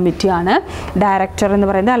എക്സിക്യൂട്ടീവ് കമ്മിറ്റിയാണ്. ഡയറക്ടർ എന്ന്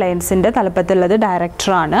പറയുന്നത് അലയൻസിൻ്റെ തലപ്പത്തുള്ളത്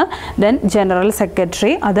ഡയറക്ടറാണ്. ദെൻ ജനറൽ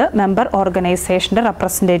സെക്രട്ടറി, അത് മെമ്പർ ഓർഗനൈസേഷൻ്റെ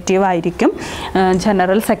റെപ്രസെൻറ്റേറ്റീവ് ആയിരിക്കും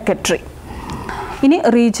ജനറൽ സെക്രട്ടറി. ഇനി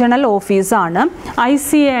റീജിയണൽ ഓഫീസാണ്.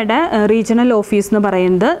 ICAയുടെ റീജിയണൽ ഓഫീസ് എന്ന്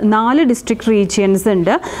പറയുന്നത് 4 ഡിസ്ട്രിക്ട് റീജിയൻസ്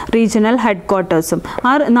ഉണ്ട്, റീജിയണൽ ഹെഡ് ക്വാർട്ടേഴ്സും.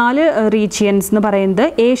 ആ 4 റീജിയൻസ് എന്ന് പറയുന്നത്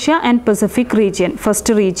Asia and Pacific region,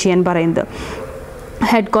 first region പറയുന്നത്.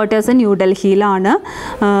 Head quarters ന്യൂഡൽഹിയിലാണ്.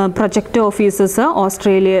 പ്രൊജക്റ്റ് ഓഫീസസ്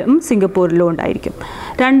ഓസ്ട്രേലിയയും സിംഗപ്പൂരിലും ഉണ്ടായിരിക്കും.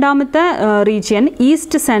 രണ്ടാമത്തെ region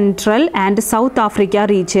east central and south Africa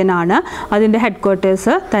region ആണ്. അതിൻ്റെ ഹെഡ്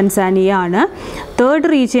ക്വാർട്ടേഴ്സ് തൻസാനിയ ആണ്. തേർഡ്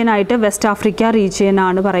റീജിയൻ ആയിട്ട് വെസ്റ്റ് ആഫ്രിക്ക റീജിയൻ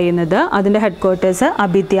ആണ് പറയുന്നത്. അതിൻ്റെ head quarters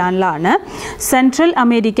അബിദ്യാനിലാണ്. Central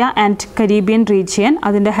America and Caribbean region,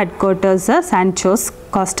 അതിൻ്റെ ഹെഡ് ക്വാർട്ടേഴ്സ് സാൻജോസ്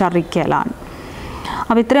കോസ്റ്റാറിക്കയിലാണ്.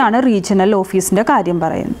 അപ്പോൾ ഇത്രയാണ് റീജിയണൽ ഓഫീസിൻ്റെ കാര്യം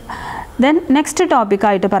പറയുന്നത്. ദെൻ നെക്സ്റ്റ്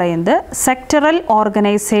ടോപ്പിക്കായിട്ട് പറയുന്നത് സെക്ടറൽ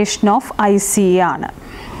ഓർഗനൈസേഷൻ ഓഫ് ICA ആണ്.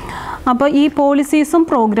 അപ്പോൾ ഈ പോളിസീസും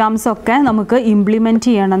പ്രോഗ്രാംസും ഒക്കെ നമുക്ക് ഇംപ്ലിമെൻറ്റ്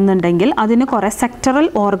ചെയ്യണമെന്നുണ്ടെങ്കിൽ അതിന് കുറേ സെക്ടറൽ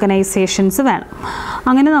ഓർഗനൈസേഷൻസ് വേണം.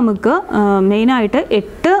 അങ്ങനെ നമുക്ക് മെയിനായിട്ട്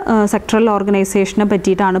 8 സെക്ടറൽ ഓർഗനൈസേഷനെ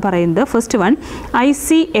പറ്റിയിട്ടാണ് പറയുന്നത്. First one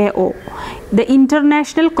ICAO, the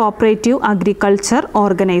international cooperative agriculture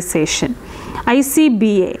organisation.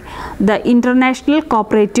 ICBA, the International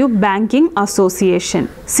Cooperative Banking Association.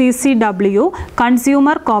 CCW,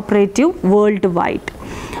 Consumer Cooperative Worldwide.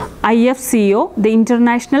 IFCO, the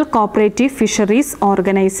International Cooperative Fisheries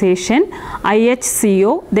Organization.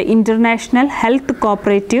 IHCO, the International Health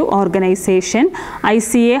Cooperative Organization.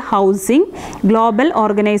 ICA Housing, Global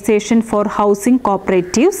Organization for Housing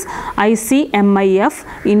Cooperatives. ICMIF,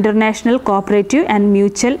 International Cooperative and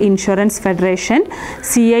Mutual Insurance Federation.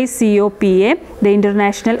 CICOPA, the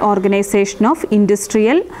International Organization of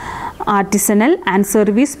Industrial, Artisanal and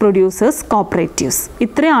Service Producers Cooperatives.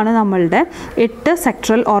 ഇത്രയാണ് നമ്മളുടെ 8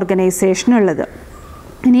 sectoral organisation ഉള്ളത്.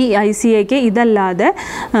 ഇനി ICAക്ക് ഇതല്ലാതെ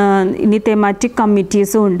ഇനി തെമാറ്റിക്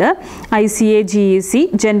കമ്മിറ്റീസും ഉണ്ട്. ICA-GEC,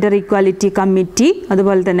 gender equality committee,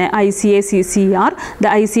 അതുപോലെ തന്നെ ICA-CCR,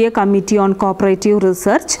 the ICA committee on cooperative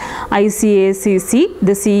research. ICACC,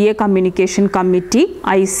 the CA communication committee.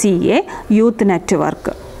 ICA youth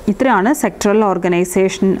network. ഇത്രയാണ് സെക്ടറൽ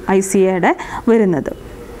ഓർഗനൈസേഷൻ ICAയുടെ വരുന്നത്.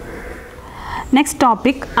 Next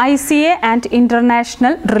topic ICA and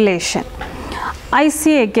international relation.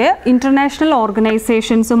 ICAക്ക് international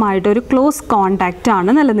ഓർഗനൈസേഷൻസുമായിട്ടൊരു close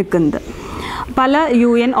കോണ്ടാക്റ്റാണ് നിലനിൽക്കുന്നത്. പല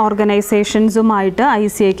UN ഓർഗനൈസേഷൻസുമായിട്ട്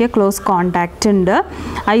ICAക്ക് ക്ലോസ് കോണ്ടാക്റ്റ് ഉണ്ട്.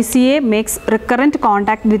 ICA makes recurrent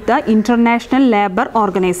contact with the international labour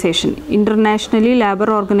organisation. Internationally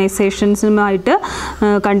labour ഓർഗനൈസേഷൻസുമായിട്ട്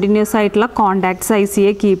continuous ആയിട്ടുള്ള contacts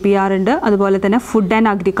ICA keep ചെയ്യാറുണ്ട്. അതുപോലെ തന്നെ food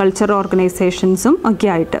and agriculture ഓർഗനൈസേഷൻസും ഒക്കെ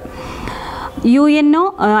ആയിട്ട്. UNO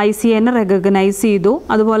ICAനെ റെക്കഗ്നൈസ് ചെയ്തു.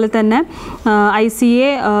 അതുപോലെ തന്നെ ICA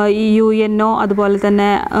UNO അതുപോലെ തന്നെ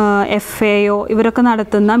FAO ഇവരൊക്കെ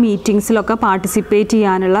നടത്തുന്ന മീറ്റിങ്സിലൊക്കെ പാർട്ടിസിപ്പേറ്റ്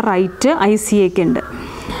ചെയ്യാനുള്ള റൈറ്റ് ICAക്ക് ഉണ്ട്.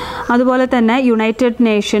 അതുപോലെ തന്നെ യുണൈറ്റഡ്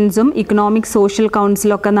നേഷൻസും ഇക്കണോമിക് സോഷ്യൽ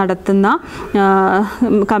കൗൺസിലൊക്കെ നടത്തുന്ന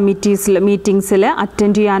മീറ്റിംഗ്സിൽ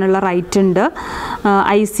അറ്റൻഡ് ചെയ്യാനുള്ള റൈറ്റ് ഉണ്ട്.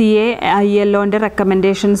 ICA ILOൻ്റെ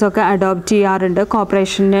റെക്കമെൻഡേഷൻസൊക്കെ അഡോപ്റ്റ് ചെയ്യാറുണ്ട്.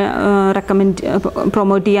 കോർപ്പറേഷന്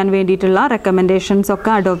പ്രൊമോട്ട് ചെയ്യാൻ വേണ്ടിയിട്ടുള്ള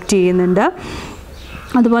റെക്കമെൻഡേഷൻസൊക്കെ അഡോപ്റ്റ് ചെയ്യുന്നുണ്ട്.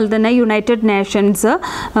 അതുപോലെ തന്നെ യുണൈറ്റഡ് നേഷൻസ്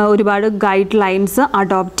ഒരുപാട് ഗൈഡ് ലൈൻസ്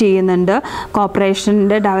അഡോപ്റ്റ് ചെയ്യുന്നുണ്ട്.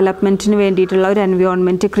 കോർപ്പറേഷൻ്റെ ഡെവലപ്മെൻറ്റിന് വേണ്ടിയിട്ടുള്ള ഒരു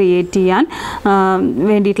എൻവയോൺമെൻറ്റ് ക്രിയേറ്റ് ചെയ്യാൻ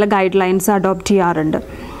വേണ്ടിയിട്ടുള്ള ഗൈഡ് ലൈൻസ് അഡോപ്റ്റ് ചെയ്യാറുണ്ട്.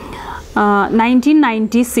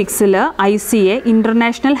 1996 ICA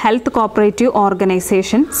international health cooperative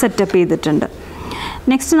organisation setup ചെയ്തിട്ടുണ്ട്.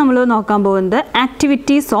 നെക്സ്റ്റ് നമ്മൾ നോക്കാൻ പോകുന്നത്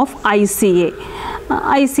ആക്ടിവിറ്റീസ് ഓഫ് ICA.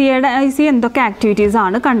 ICA എന്തൊക്കെ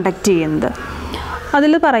ആക്ടിവിറ്റീസാണ് കണ്ടക്ട് ചെയ്യുന്നത്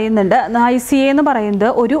അതിൽ പറയുന്നുണ്ട്. ICA എന്ന് പറയുന്നത്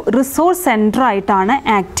ഒരു റിസോഴ്സ് സെൻറ്റർ ആയിട്ടാണ്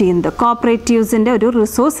ആക്ട് ചെയ്യുന്നത്. കോഓപ്പറേറ്റീവ്സിൻ്റെ ഒരു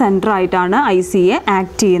റിസോഴ്സ് സെൻറ്റർ ആയിട്ടാണ് ICA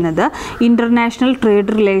ആക്ട് ചെയ്യുന്നത്. ഇൻ്റർനാഷണൽ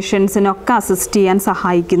ട്രേഡ് റിലേഷൻസിനൊക്കെ അസിസ്റ്റ് ചെയ്യാൻ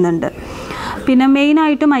സഹായിക്കുന്നുണ്ട്. പിന്നെ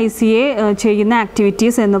മെയിനായിട്ടും ICA ചെയ്യുന്ന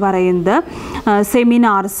ആക്ടിവിറ്റീസ് എന്ന് പറയുന്നത്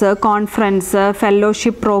സെമിനാർസ്, കോൺഫറൻസ്,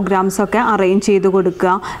 ഫെലോഷിപ്പ് പ്രോഗ്രാംസൊക്കെ അറേഞ്ച് ചെയ്ത്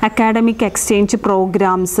കൊടുക്കുക, അക്കാഡമിക് എക്സ്ചേഞ്ച്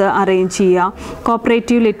പ്രോഗ്രാംസ് അറേഞ്ച് ചെയ്യുക,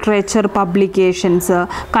 കോഓപ്പറേറ്റീവ് ലിറ്ററേച്ചർ പബ്ലിക്കേഷൻസ്,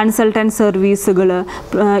 കൺസൾട്ടൻറ്റ് സർവീസുകൾ,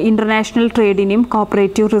 ഇൻ്റർനാഷണൽ ട്രേഡിനെയും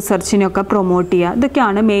കോഓപ്പറേറ്റീവ് റിസർച്ചിനെയൊക്കെ പ്രൊമോട്ട് ചെയ്യുക.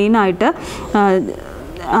 ഇതൊക്കെയാണ് മെയിനായിട്ട്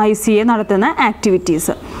ICA നടത്തുന്ന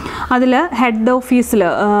ആക്ടിവിറ്റീസ്. അതിൽ ഹെഡ് ഓഫീസിൽ,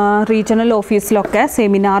 റീജിയണൽ ഓഫീസിലൊക്കെ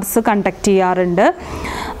സെമിനാർസ് കണ്ടക്ട് ചെയ്യാറുണ്ട്.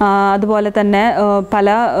 അതുപോലെ തന്നെ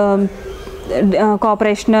പല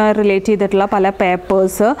കോർപ്പറേഷന് റിലേറ്റ് ചെയ്തിട്ടുള്ള പല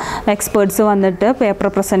പേപ്പേഴ്സ് എക്സ്പേർട്സ് വന്നിട്ട് പേപ്പർ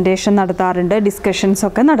പ്രസൻറ്റേഷൻ നടത്താറുണ്ട്,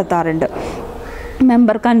 ഡിസ്കഷൻസൊക്കെ നടത്താറുണ്ട്.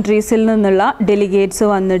 മെമ്പർ കൺട്രീസിൽ നിന്നുള്ള ഡെലിഗേറ്റ്സ്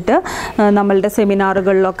വന്നിട്ട് നമ്മളുടെ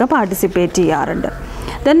സെമിനാറുകളിലൊക്കെ പാർട്ടിസിപ്പേറ്റ് ചെയ്യാറുണ്ട്.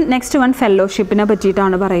 ദെൻ നെക്സ്റ്റ് വൺ ഫെലോഷിപ്പിനെ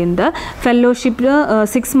പറ്റിയിട്ടാണ് പറയുന്നത്. ഫെലോഷിപ്പ്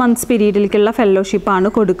 6 months പീരീഡിലേക്കുള്ള ഫെലോഷിപ്പാണ്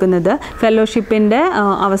കൊടുക്കുന്നത്. ഫെലോഷിപ്പിൻ്റെ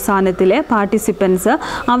അവസാനത്തിൽ പാർട്ടിസിപ്പൻസ്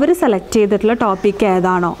അവർ സെലക്ട് ചെയ്തിട്ടുള്ള ടോപ്പിക്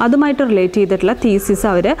ഏതാണോ അതുമായിട്ട് റിലേറ്റ് ചെയ്തിട്ടുള്ള തീസിസ്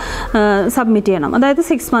അവർ സബ്മിറ്റ് ചെയ്യണം. അതായത്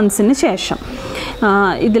 6 months ശേഷം.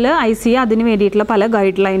 ഇതിൽ ICA അതിന് വേണ്ടിയിട്ടുള്ള പല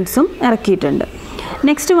ഗൈഡ് ലൈൻസും ഇറക്കിയിട്ടുണ്ട്.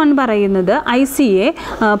 നെക്സ്റ്റ് വൺ പറയുന്നത് ICA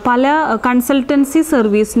പല കൺസൾട്ടൻസി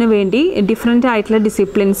സർവീസിന് വേണ്ടി ഡിഫറെൻ്റ് ആയിട്ടുള്ള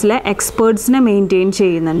ഡിസിപ്ലിൻസിലെ എക്സ്പേർട്സിനെ മെയിൻറ്റെയിൻ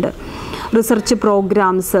ചെയ്യുന്നുണ്ട്. റിസർച്ച്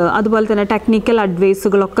പ്രോഗ്രാംസ് അതുപോലെ തന്നെ ടെക്നിക്കൽ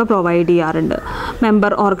അഡ്വൈസുകളൊക്കെ പ്രൊവൈഡ് ചെയ്യാറുണ്ട്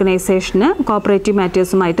മെമ്പർ ഓർഗനൈസേഷന് കോഓപ്പറേറ്റീവ്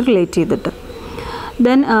മാറ്റേഴ്സുമായിട്ട് റിലേറ്റ് ചെയ്തിട്ട്.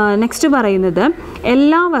 ദെൻ നെക്സ്റ്റ് പറയുന്നത്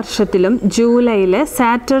എല്ലാ വർഷത്തിലും ജൂലൈയിൽ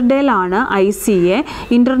സാറ്റർഡേയിലാണ് ICA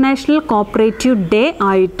ഇൻ്റർനാഷണൽ കോഓപ്പറേറ്റീവ് ഡേ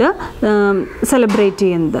ആയിട്ട് സെലിബ്രേറ്റ്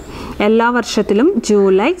ചെയ്യുന്നത്. എല്ലാ വർഷത്തിലും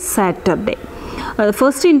July Saturday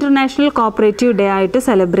first international cooperative day ആയിട്ട്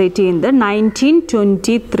സെലിബ്രേറ്റ് ചെയ്യുന്നത്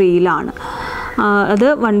 1923 അത്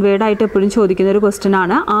വൺ വേർഡായിട്ട് എപ്പോഴും ചോദിക്കുന്ന ഒരു ക്വസ്റ്റ്യൻ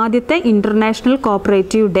ആണ്. ആദ്യത്തെ ഇൻ്റർനാഷണൽ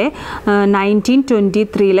കോഓപ്പറേറ്റീവ് ഡേ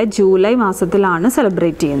 1923 ജൂലൈ മാസത്തിലാണ്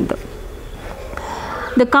സെലിബ്രേറ്റ് ചെയ്യുന്നത്.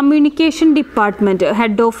 ദ കമ്മ്യൂണിക്കേഷൻ ഡിപ്പാർട്ട്മെൻറ്റ്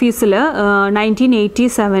ഹെഡ് ഓഫീസിൽ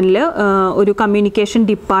 1987 ഒരു കമ്മ്യൂണിക്കേഷൻ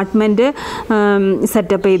ഡിപ്പാർട്ട്മെൻറ്റ്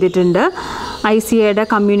സെറ്റപ്പ് ചെയ്തിട്ടുണ്ട്. ICAയുടെ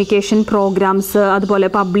കമ്മ്യൂണിക്കേഷൻ പ്രോഗ്രാംസ് അതുപോലെ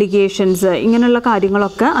പബ്ലിക്കേഷൻസ് ഇങ്ങനെയുള്ള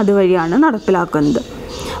കാര്യങ്ങളൊക്കെ അതുവഴിയാണ് നടപ്പിലാക്കുന്നത്.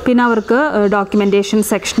 പിന്നെ അവർക്ക് ഡോക്യുമെൻറ്റേഷൻ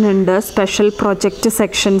സെക്ഷൻ ഉണ്ട്, സ്പെഷ്യൽ പ്രൊജക്റ്റ്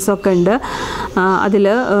സെക്ഷൻസൊക്കെ ഉണ്ട്. അതിൽ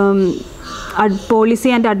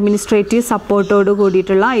പോളിസി ആൻഡ് അഡ്മിനിസ്ട്രേറ്റീവ് സപ്പോർട്ടോട്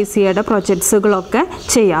കൂടിയിട്ടുള്ള ICAയുടെ പ്രൊജക്ട്സുകളൊക്കെ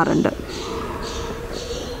ചെയ്യാറുണ്ട്.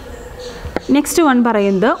 നെക്സ്റ്റ് വൺ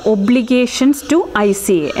പറയുന്നത് ഒബ്ലിഗേഷൻസ് ടു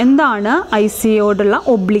ICA. എന്താണ് ICAയോടുള്ള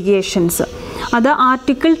ഒബ്ലിഗേഷൻസ്? അത്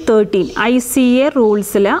ആർട്ടിക്കിൾ 13 ICA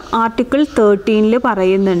റൂൾസിൽ ആർട്ടിക്കിൾ 13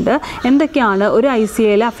 പറയുന്നുണ്ട് എന്തൊക്കെയാണ് ഒരു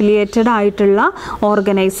ICAയിൽ അഫിലിയേറ്റഡ് ആയിട്ടുള്ള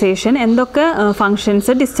ഓർഗനൈസേഷൻ എന്തൊക്കെ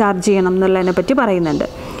ഫങ്ഷൻസ് ഡിസ്ചാർജ് ചെയ്യണം എന്നുള്ളതിനെ പറ്റി പറയുന്നുണ്ട്.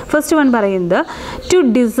 ഫസ്റ്റ് വൺ പറയുന്നത് to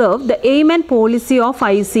deserve the aim and policy of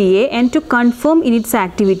ICA and to confirm in its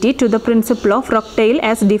activity two the principle of റോക്ക്ടെയിൽ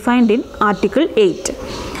as defined in article 8.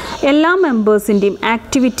 എല്ലാ മെമ്പേഴ്സിൻ്റെയും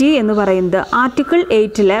ആക്ടിവിറ്റി എന്ന് പറയുന്നത് ആർട്ടിക്കിൾ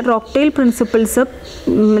 8 റോക്ക്ടെയിൽ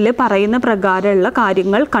പ്രിൻസിപ്പിൾസിൽ പറയുന്ന പ്രകാരമുള്ള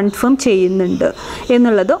കാര്യങ്ങൾ കൺഫേം ചെയ്യുന്നുണ്ട്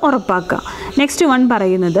എന്നുള്ളത് ഉറപ്പാക്കുക. നെക്സ്റ്റ് വൺ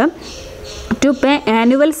പറയുന്നത് to pay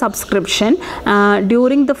annual subscription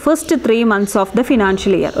during the first 3 months of the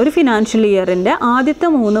financial year. ഒരു ഫിനാൻഷ്യൽ ഇയറിൻ്റെ ആദ്യത്തെ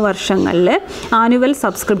 3 വർഷങ്ങളിൽ ആനുവൽ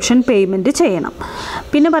സബ്സ്ക്രിപ്ഷൻ പേയ്മെൻറ്റ് ചെയ്യണം.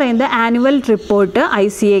 പിന്നെ പറയുന്നത് ആനുവൽ റിപ്പോർട്ട്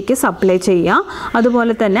ICAക്ക് സപ്ലൈ ചെയ്യുക.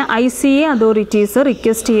 അതുപോലെ തന്നെ ICA അതോറിറ്റീസ്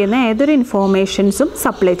റിക്വസ്റ്റ് ചെയ്യുന്ന ഏതൊരു ഇൻഫോർമേഷൻസും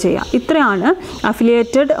സപ്ലൈ ചെയ്യുക. ഇത്രയാണ്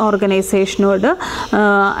അഫിലിയേറ്റഡ് ഓർഗനൈസേഷനോട്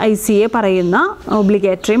ICA പറയുന്ന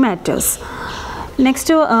ഒബ്ലിഗേറ്ററി മാറ്റേഴ്സ്.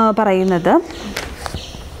 നെക്സ്റ്റ് പറയുന്നത്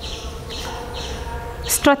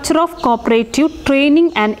Structure of Cooperative Training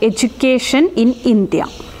and Education in India.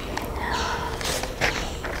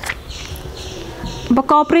 അപ്പോൾ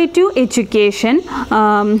കോപ്പറേറ്റീവ് എഡ്യൂക്കേഷൻ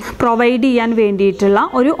പ്രൊവൈഡ് ചെയ്യാൻ വേണ്ടിയിട്ടുള്ള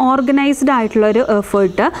ഒരു ഓർഗനൈസ്ഡ് ആയിട്ടുള്ള ഒരു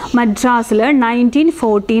എഫേർട്ട് മദ്രാസിൽ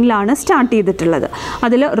 1914 സ്റ്റാർട്ട് ചെയ്തിട്ടുള്ളത്.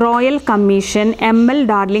 അതിൽ royal commission, ML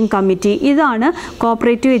darling committee, ഇതാണ്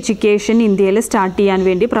കോപ്പറേറ്റീവ് എഡ്യൂക്കേഷൻ ഇന്ത്യയിൽ സ്റ്റാർട്ട് ചെയ്യാൻ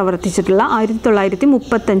വേണ്ടി പ്രവർത്തിച്ചിട്ടുള്ള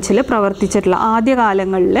 1935 പ്രവർത്തിച്ചിട്ടുള്ള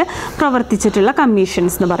ആദ്യകാലങ്ങളിൽ പ്രവർത്തിച്ചിട്ടുള്ള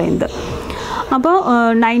കമ്മീഷൻസ് എന്ന് പറയുന്നത്. അപ്പോൾ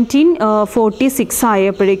 1946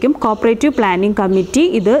 ആയപ്പോഴേക്കും കോപ്പറേറ്റീവ് പ്ലാനിംഗ് കമ്മിറ്റി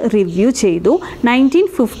ഇത് റിവ്യൂ ചെയ്തു.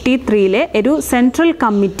 1953 ഒരു സെൻട്രൽ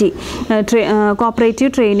കമ്മിറ്റി,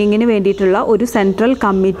 കോപ്പറേറ്റീവ് ട്രെയിനിങ്ങിന് വേണ്ടിയിട്ടുള്ള ഒരു സെൻട്രൽ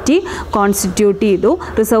കമ്മിറ്റി കോൺസ്റ്റിറ്റ്യൂട്ട് ചെയ്തു,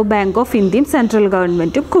 റിസർവ് ബാങ്ക് ഓഫ് ഇന്ത്യയും സെൻട്രൽ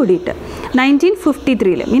ഗവൺമെൻറ്റും കൂടിയിട്ട്.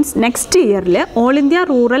 1953 മീൻസ് നെക്സ്റ്റ് ഇയറിൽ all India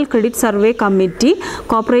rural credit survey committee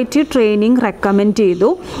cooperative training recommend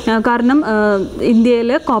ചെയ്തു. കാരണം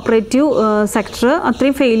ഇന്ത്യയിൽ കോപ്പറേറ്റീവ് സെക്ടർ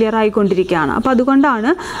അത്രയും ഫെയിലിയർ ആയിക്കൊണ്ടിരിക്കുകയാണ്. അപ്പോൾ അതുകൊണ്ടാണ്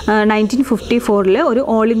 1954 ഒരു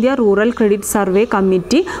all India rural credit survey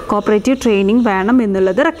committee cooperative training വേണം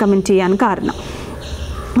എന്നുള്ളത് റെക്കമെൻഡ് ചെയ്യാൻ കാരണം.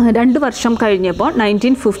 2 വർഷം കഴിഞ്ഞപ്പോൾ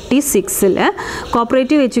 1956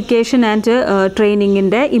 കോപ്പറേറ്റീവ് എഡ്യൂക്കേഷൻ ആൻഡ്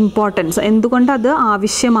ട്രെയിനിങ്ങിൻ്റെ ഇമ്പോർട്ടൻസ്, എന്തുകൊണ്ടത്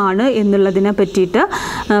ആവശ്യമാണ് എന്നുള്ളതിനെ പറ്റിയിട്ട്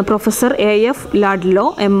പ്രൊഫസർ AF ലാഡ്ലോ,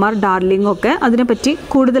 MR ഡാർലിംഗ് ഒക്കെ അതിനെപ്പറ്റി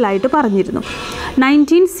കൂടുതലായിട്ട് പറഞ്ഞിരുന്നു.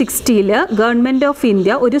 1960 ഗവൺമെൻറ് ഓഫ്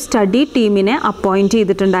ഇന്ത്യ ഒരു സ്റ്റഡി ടീമിനെ അപ്പോയിൻറ്റ്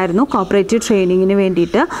ചെയ്തിട്ടുണ്ടായിരുന്നു കോപ്പറേറ്റീവ് ട്രെയിനിങ്ങിന്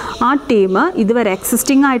വേണ്ടിയിട്ട്. ആ ടീം ഇതുവരെ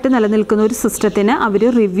എക്സിസ്റ്റിംഗ് ആയിട്ട് നിലനിൽക്കുന്ന ഒരു സിസ്റ്റത്തിനെ അവർ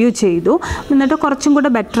റിവ്യൂ ചെയ്തു. എന്നിട്ട് കുറച്ചും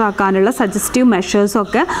കൂടെ ബെറ്റർ ആക്കാനുള്ള സജസ്റ്റീവ്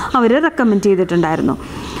മെഷേഴ്സൊക്കെ അവർ റെക്കമെൻഡ് ചെയ്തിട്ടുണ്ടായിരുന്നു.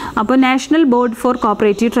 അപ്പോൾ national board for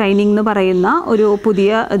cooperative training എന്ന് പറയുന്ന ഒരു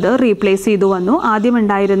പുതിയ ഇത് റീപ്ലേസ് ചെയ്തു വന്നു. ആദ്യം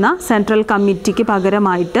ഉണ്ടായിരുന്ന സെൻട്രൽ കമ്മിറ്റിക്ക്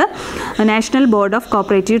പകരമായിട്ട് national board of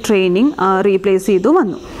cooperative training replace ചെയ്തു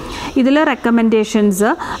വന്നു. ഇതിൽ recommendations,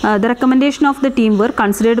 the recommendation of the team were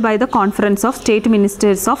considered by the conference of state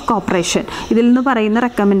ministers of cooperation. ഇതിൽ നിന്ന് പറയുന്ന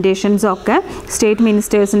റെക്കമെൻഡേഷൻസ് ഒക്കെ സ്റ്റേറ്റ്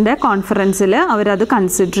മിനിസ്റ്റേഴ്സിൻ്റെ കോൺഫറൻസിൽ അവരത്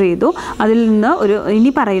കൺസിഡർ ചെയ്തു. അതിൽ നിന്ന്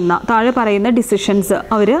താഴെ പറയുന്ന ഡിസിഷൻസ്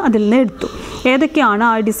അവർ അതിൽ നിന്ന് എടുത്തു. ഏതൊക്കെയാണ്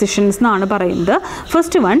ആ ഡിസിഷൻസ് എന്നാണ് പറയുന്നത്.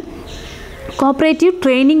 First one, cooperative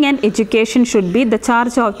training and education should be the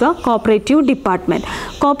charge of the cooperative department.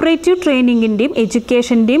 cooperative training ൻ്റെയും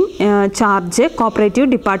എഡ്യൂക്കേഷൻ്റെയും ചാർജ്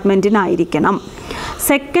കോപ്പറേറ്റീവ് ഡിപ്പാർട്ട്മെൻറ്റിനായിരിക്കണം.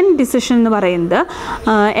 സെക്കൻഡ് ഡിസിഷൻ എന്ന് പറയുന്നത്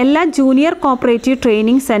എല്ലാ junior cooperative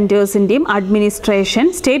training സെൻറ്റേഴ്സിൻ്റെയും administration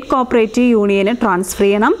state cooperative യൂണിയന് ട്രാൻസ്ഫർ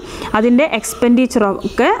ചെയ്യണം. അതിൻ്റെ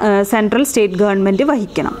എക്സ്പെൻഡിച്ചറൊക്കെ സെൻട്രൽ സ്റ്റേറ്റ് ഗവൺമെൻറ്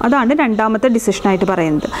വഹിക്കണം. അതാണ് രണ്ടാമത്തെ ഡിസിഷനായിട്ട്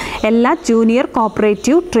പറയുന്നത്. എല്ലാ junior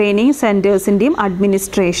cooperative training സെൻറ്റേഴ്സിൻ്റെയും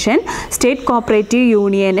administration state cooperative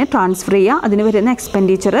യൂണിയന് ട്രാൻസ്ഫർ ചെയ്യുക. അതിന് വരുന്ന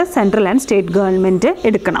expenditure central and state government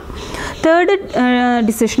എടുക്കണം. തേർഡ്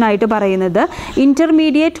ഡിസിഷനായിട്ട് പറയുന്നത്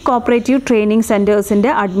intermediate cooperative training സെൻറ്റേഴ്സിൻ്റെ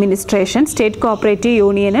administration state cooperative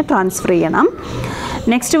യൂണിയന് ട്രാൻസ്ഫർ ചെയ്യണം.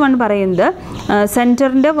 നെക്സ്റ്റ് വൺ പറയുന്നത്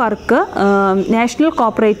സെൻറ്ററിൻ്റെ work national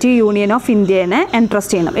cooperative union of ഇന്ത്യനെ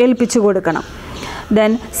entrust ചെയ്യണം, ഏൽപ്പിച്ചു കൊടുക്കണം.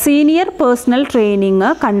 Then senior personal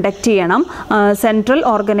training conduct ചെയ്യണം. സെൻട്രൽ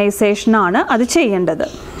ഓർഗനൈസേഷനാണ് അത് ചെയ്യേണ്ടത്.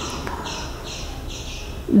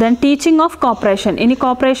 Then teaching of cooperation. ഇനി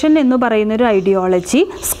കോപ്പറേഷൻ എന്ന് പറയുന്നൊരു ഐഡിയോളജി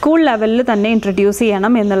സ്കൂൾ ലെവലിൽ തന്നെ ഇൻട്രൊഡ്യൂസ്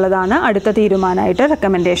ചെയ്യണം എന്നുള്ളതാണ് അടുത്ത തീരുമാനമായിട്ട്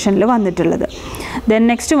റെക്കമെൻഡേഷനിൽ വന്നിട്ടുള്ളത്. ദെൻ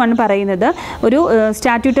നെക്സ്റ്റ് വൺ പറയുന്നത് ഒരു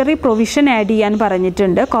സ്റ്റാറ്റ്യൂട്ടറി പ്രൊവിഷൻ ആഡ് ചെയ്യാൻ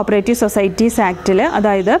പറഞ്ഞിട്ടുണ്ട് കോപ്പറേറ്റീവ് സൊസൈറ്റീസ് ആക്റ്റിൽ.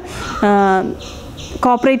 അതായത്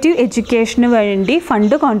കോപ്പറേറ്റീവ് എഡ്യൂക്കേഷന് വേണ്ടി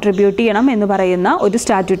ഫണ്ട് കോൺട്രിബ്യൂട്ട് ചെയ്യണം എന്ന് പറയുന്ന ഒരു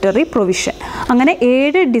സ്റ്റാറ്റ്യൂട്ടറി പ്രൊവിഷൻ. അങ്ങനെ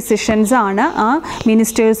 7 ഡിസിഷൻസ് ആണ് ആ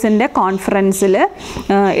മിനിസ്റ്റേഴ്സിൻ്റെ കോൺഫറൻസിൽ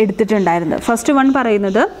എടുത്തിട്ടുണ്ടായിരുന്നത്. ഫസ്റ്റ് വൺ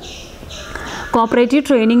പറയുന്നത് cooperative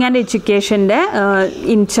training and എഡ്യൂക്കേഷൻ്റെ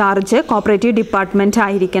in charge cooperative department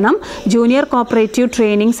ആയിരിക്കണം. Junior cooperative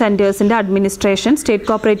training സെൻറ്റേഴ്സിൻ്റെ administration state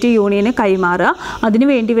cooperative യൂണിയന് കൈമാറുക. അതിന്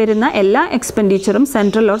വേണ്ടി വരുന്ന എല്ലാ എക്സ്പെൻഡിച്ചറും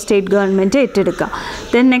സെൻട്രൽ ഓർ സ്റ്റേറ്റ് ഗവൺമെൻറ് ഏറ്റെടുക്കുക.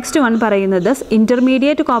 ദെൻ നെക്സ്റ്റ് വൺ പറയുന്നത്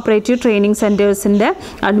intermediate cooperative training സെൻറ്റേഴ്സിൻ്റെ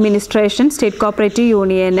administration state cooperative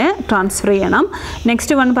യൂണിയന് ട്രാൻസ്ഫർ ചെയ്യണം.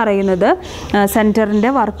 നെക്സ്റ്റ് വൺ പറയുന്നത്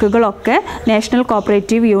സെൻറ്ററിൻ്റെ വർക്കുകളൊക്കെ നാഷണൽ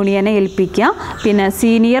കോപ്പറേറ്റീവ് യൂണിയനെ ഏൽപ്പിക്കുക. പിന്നെ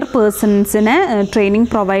സീനിയർ പേഴ്സൺസിനെ ട്രെയിനിങ്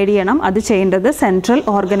പ്രൊവൈഡ് ചെയ്യണം. അത് ചെയ്യേണ്ടത് സെൻട്രൽ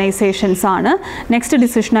ഓർഗനൈസേഷൻസ് ആണ്. നെക്സ്റ്റ്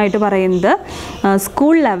ഡിസിഷനായിട്ട് പറയുന്നത്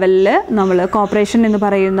സ്കൂൾ ലെവലിൽ നമ്മൾ കോപ്പറേഷൻ എന്ന്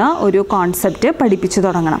പറയുന്ന ഒരു കോൺസെപ്റ്റ് പഠിപ്പിച്ചു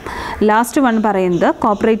തുടങ്ങണം. ലാസ്റ്റ് വൺ പറയുന്നത്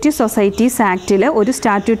കോപ്പറേറ്റീവ് സൊസൈറ്റീസ് ആക്റ്റിൽ ഒരു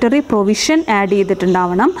സ്റ്റാറ്റ്യൂട്ടറി പ്രൊവിഷൻ ആഡ്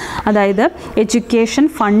ചെയ്തിട്ടുണ്ടാവണം. അതായത് എഡ്യൂക്കേഷൻ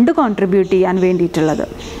ഫണ്ട് കോൺട്രിബ്യൂട്ട് ചെയ്യാൻ വേണ്ടിയിട്ടുള്ളത്.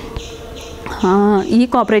 ഈ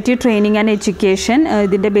കോപ്പറേറ്റീവ് ട്രെയിനിങ് ആൻഡ് എഡ്യൂക്കേഷൻ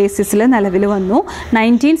ഇതിൻ്റെ ബേസിസിൽ നിലവിൽ വന്നു.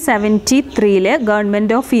 1973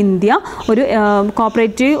 ഗവൺമെൻറ് ഓഫ് ഇന്ത്യ ഒരു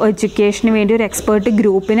കോപ്പറേറ്റീവ് എഡ്യൂക്കേഷന് വേണ്ടി ഒരു എക്സ്പേർട്ട്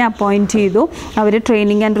ഗ്രൂപ്പിനെ അപ്പോയിൻറ്റ് ചെയ്തു. അവർ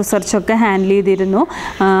ട്രെയിനിങ് ആൻഡ് റിസർച്ചൊക്കെ ഹാൻഡിൽ ചെയ്തിരുന്നു.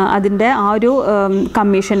 അതിൻ്റെ ആ ഒരു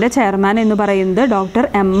കമ്മീഷൻ്റെ ചെയർമാൻ എന്ന് പറയുന്നത് ഡോക്ടർ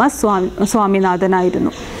MS സ്വാമിനാഥൻ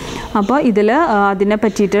ആയിരുന്നു. അപ്പോൾ ഇതിൽ അതിനെ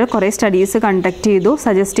പറ്റിയിട്ട് കുറേ സ്റ്റഡീസ് കണ്ടക്ട് ചെയ്തു.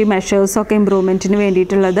 സജസ്റ്റീവ് മെഷേഴ്സൊക്കെ ഇമ്പ്രൂവ്മെൻറ്റിന്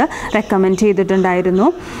വേണ്ടിയിട്ടുള്ളത് റെക്കമെൻഡ് ചെയ്തിട്ടുണ്ടായിരുന്നു.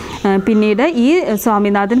 പിന്നീട് ഈ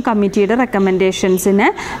സ്വാമിനാഥൻ കമ്മിറ്റിയുടെ റെക്കമെൻഡേഷൻസിനെ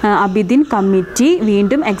അബിദിൻ കമ്മിറ്റി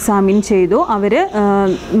വീണ്ടും എക്സാമിൻ ചെയ്തു. അവർ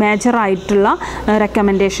മേജറായിട്ടുള്ള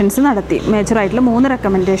റെക്കമെൻഡേഷൻസ് നടത്തി. മേജറായിട്ടുള്ള 3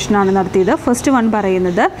 റെക്കമെൻഡേഷനാണ് നടത്തിയത്. ഫസ്റ്റ് വൺ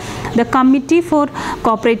പറയുന്നത് the committee for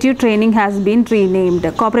cooperative training has been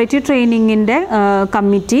renamed. Cooperative ട്രെയിനിങ്ങിൻ്റെ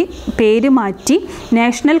committee പേര് മാറ്റി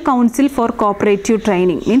national council for cooperative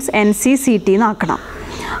training means NCCT എന്നാക്കണം.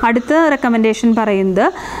 അടുത്ത റെക്കമെൻഡേഷൻ പറയുന്നത്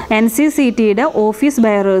NCCTയുടെ office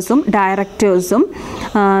ബെയറേഴ്സും ഡയറക്ടേഴ്സും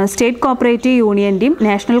state cooperative യൂണിയൻ്റെയും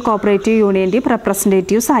national cooperative യൂണിയൻ്റെയും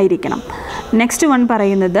representatives ആയിരിക്കണം. നെക്സ്റ്റ് വൺ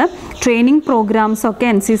പറയുന്നത് ട്രെയിനിങ് പ്രോഗ്രാംസൊക്കെ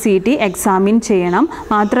NCCT എക്സാമിൻ ചെയ്യണം.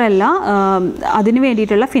 മാത്രമല്ല അതിന്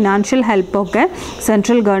വേണ്ടിയിട്ടുള്ള ഫിനാൻഷ്യൽ ഹെൽപ്പൊക്കെ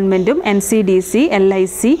സെൻട്രൽ ഗവൺമെൻറ്റും NCDC,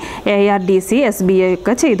 LIC, ARDC, SBI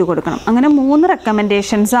ഒക്കെ ചെയ്തു കൊടുക്കണം. അങ്ങനെ 3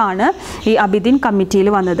 റെക്കമെൻഡേഷൻസ് ആണ് ഈ അബിദിൻ കമ്മിറ്റിയിൽ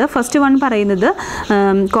വന്നത്. ഫസ്റ്റ് വൺ പറയുന്നത്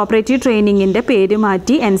കോപ്പറേറ്റീവ് ട്രെയിനിങ്ങിൻ്റെ പേര്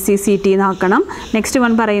മാറ്റി NCCT എന്നാക്കണം. നെക്സ്റ്റ്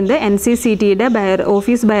വൺ പറയുന്നത് NCCTയുടെ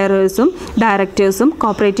office ബെയറേഴ്സും ഡയറക്ടേഴ്സും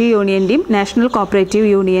cooperative യൂണിയൻ്റെയും national cooperative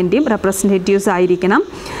യൂണിയൻ്റെയും representatives ആയിരിക്കണം.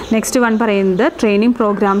 നെക്സ്റ്റ് വൺ പറയുന്നത് ട്രെയിനിങ്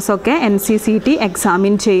പ്രോഗ്രാംസൊക്കെ NCCT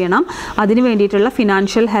എക്സാമിൻ ചെയ്യണം. അതിന് വേണ്ടിയിട്ടുള്ള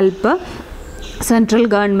ഫിനാൻഷ്യൽ ഹെൽപ്പ് സെൻട്രൽ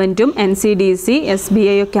ഗവൺമെൻറ്റും NCDC,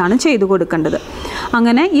 SBI ഒക്കെയാണ് ചെയ്തു കൊടുക്കേണ്ടത്.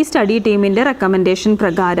 അങ്ങനെ ഈ സ്റ്റഡി ടീമിൻ്റെ റെക്കമെൻഡേഷൻ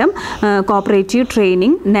പ്രകാരം കോപ്പറേറ്റീവ്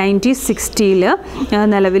ട്രെയിനിങ് 1960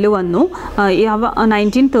 നിലവിൽ വന്നു.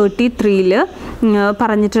 1933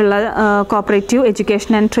 പറഞ്ഞിട്ടുള്ള കോപ്പറേറ്റീവ്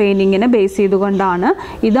എഡ്യൂക്കേഷൻ ആൻഡ് ട്രെയിനിങ്ങിനെ ബേസ് ചെയ്തുകൊണ്ടാണ്.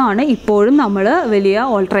 ഇതാണ് ഇപ്പോഴും നമ്മൾ വലിയ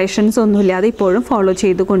ഓൾട്രേഷൻസ് ഒന്നുമില്ലാതെ ഇപ്പോഴും ഫോളോ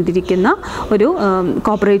ചെയ്തുകൊണ്ടിരിക്കുന്ന ഒരു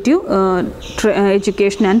കോപ്പറേറ്റീവ്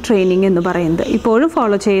എഡ്യൂക്കേഷൻ ആൻഡ് ട്രെയിനിങ് എന്ന് പറയുന്നത്. ഇപ്പോഴും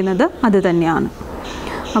ഫോളോ ചെയ്യുന്നത് അത് തന്നെയാണ്.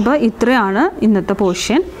 അപ്പോൾ ഇത്രയാണ് ഇന്നത്തെ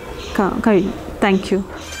പോർഷൻ കഴിഞ്ഞു. Thank you.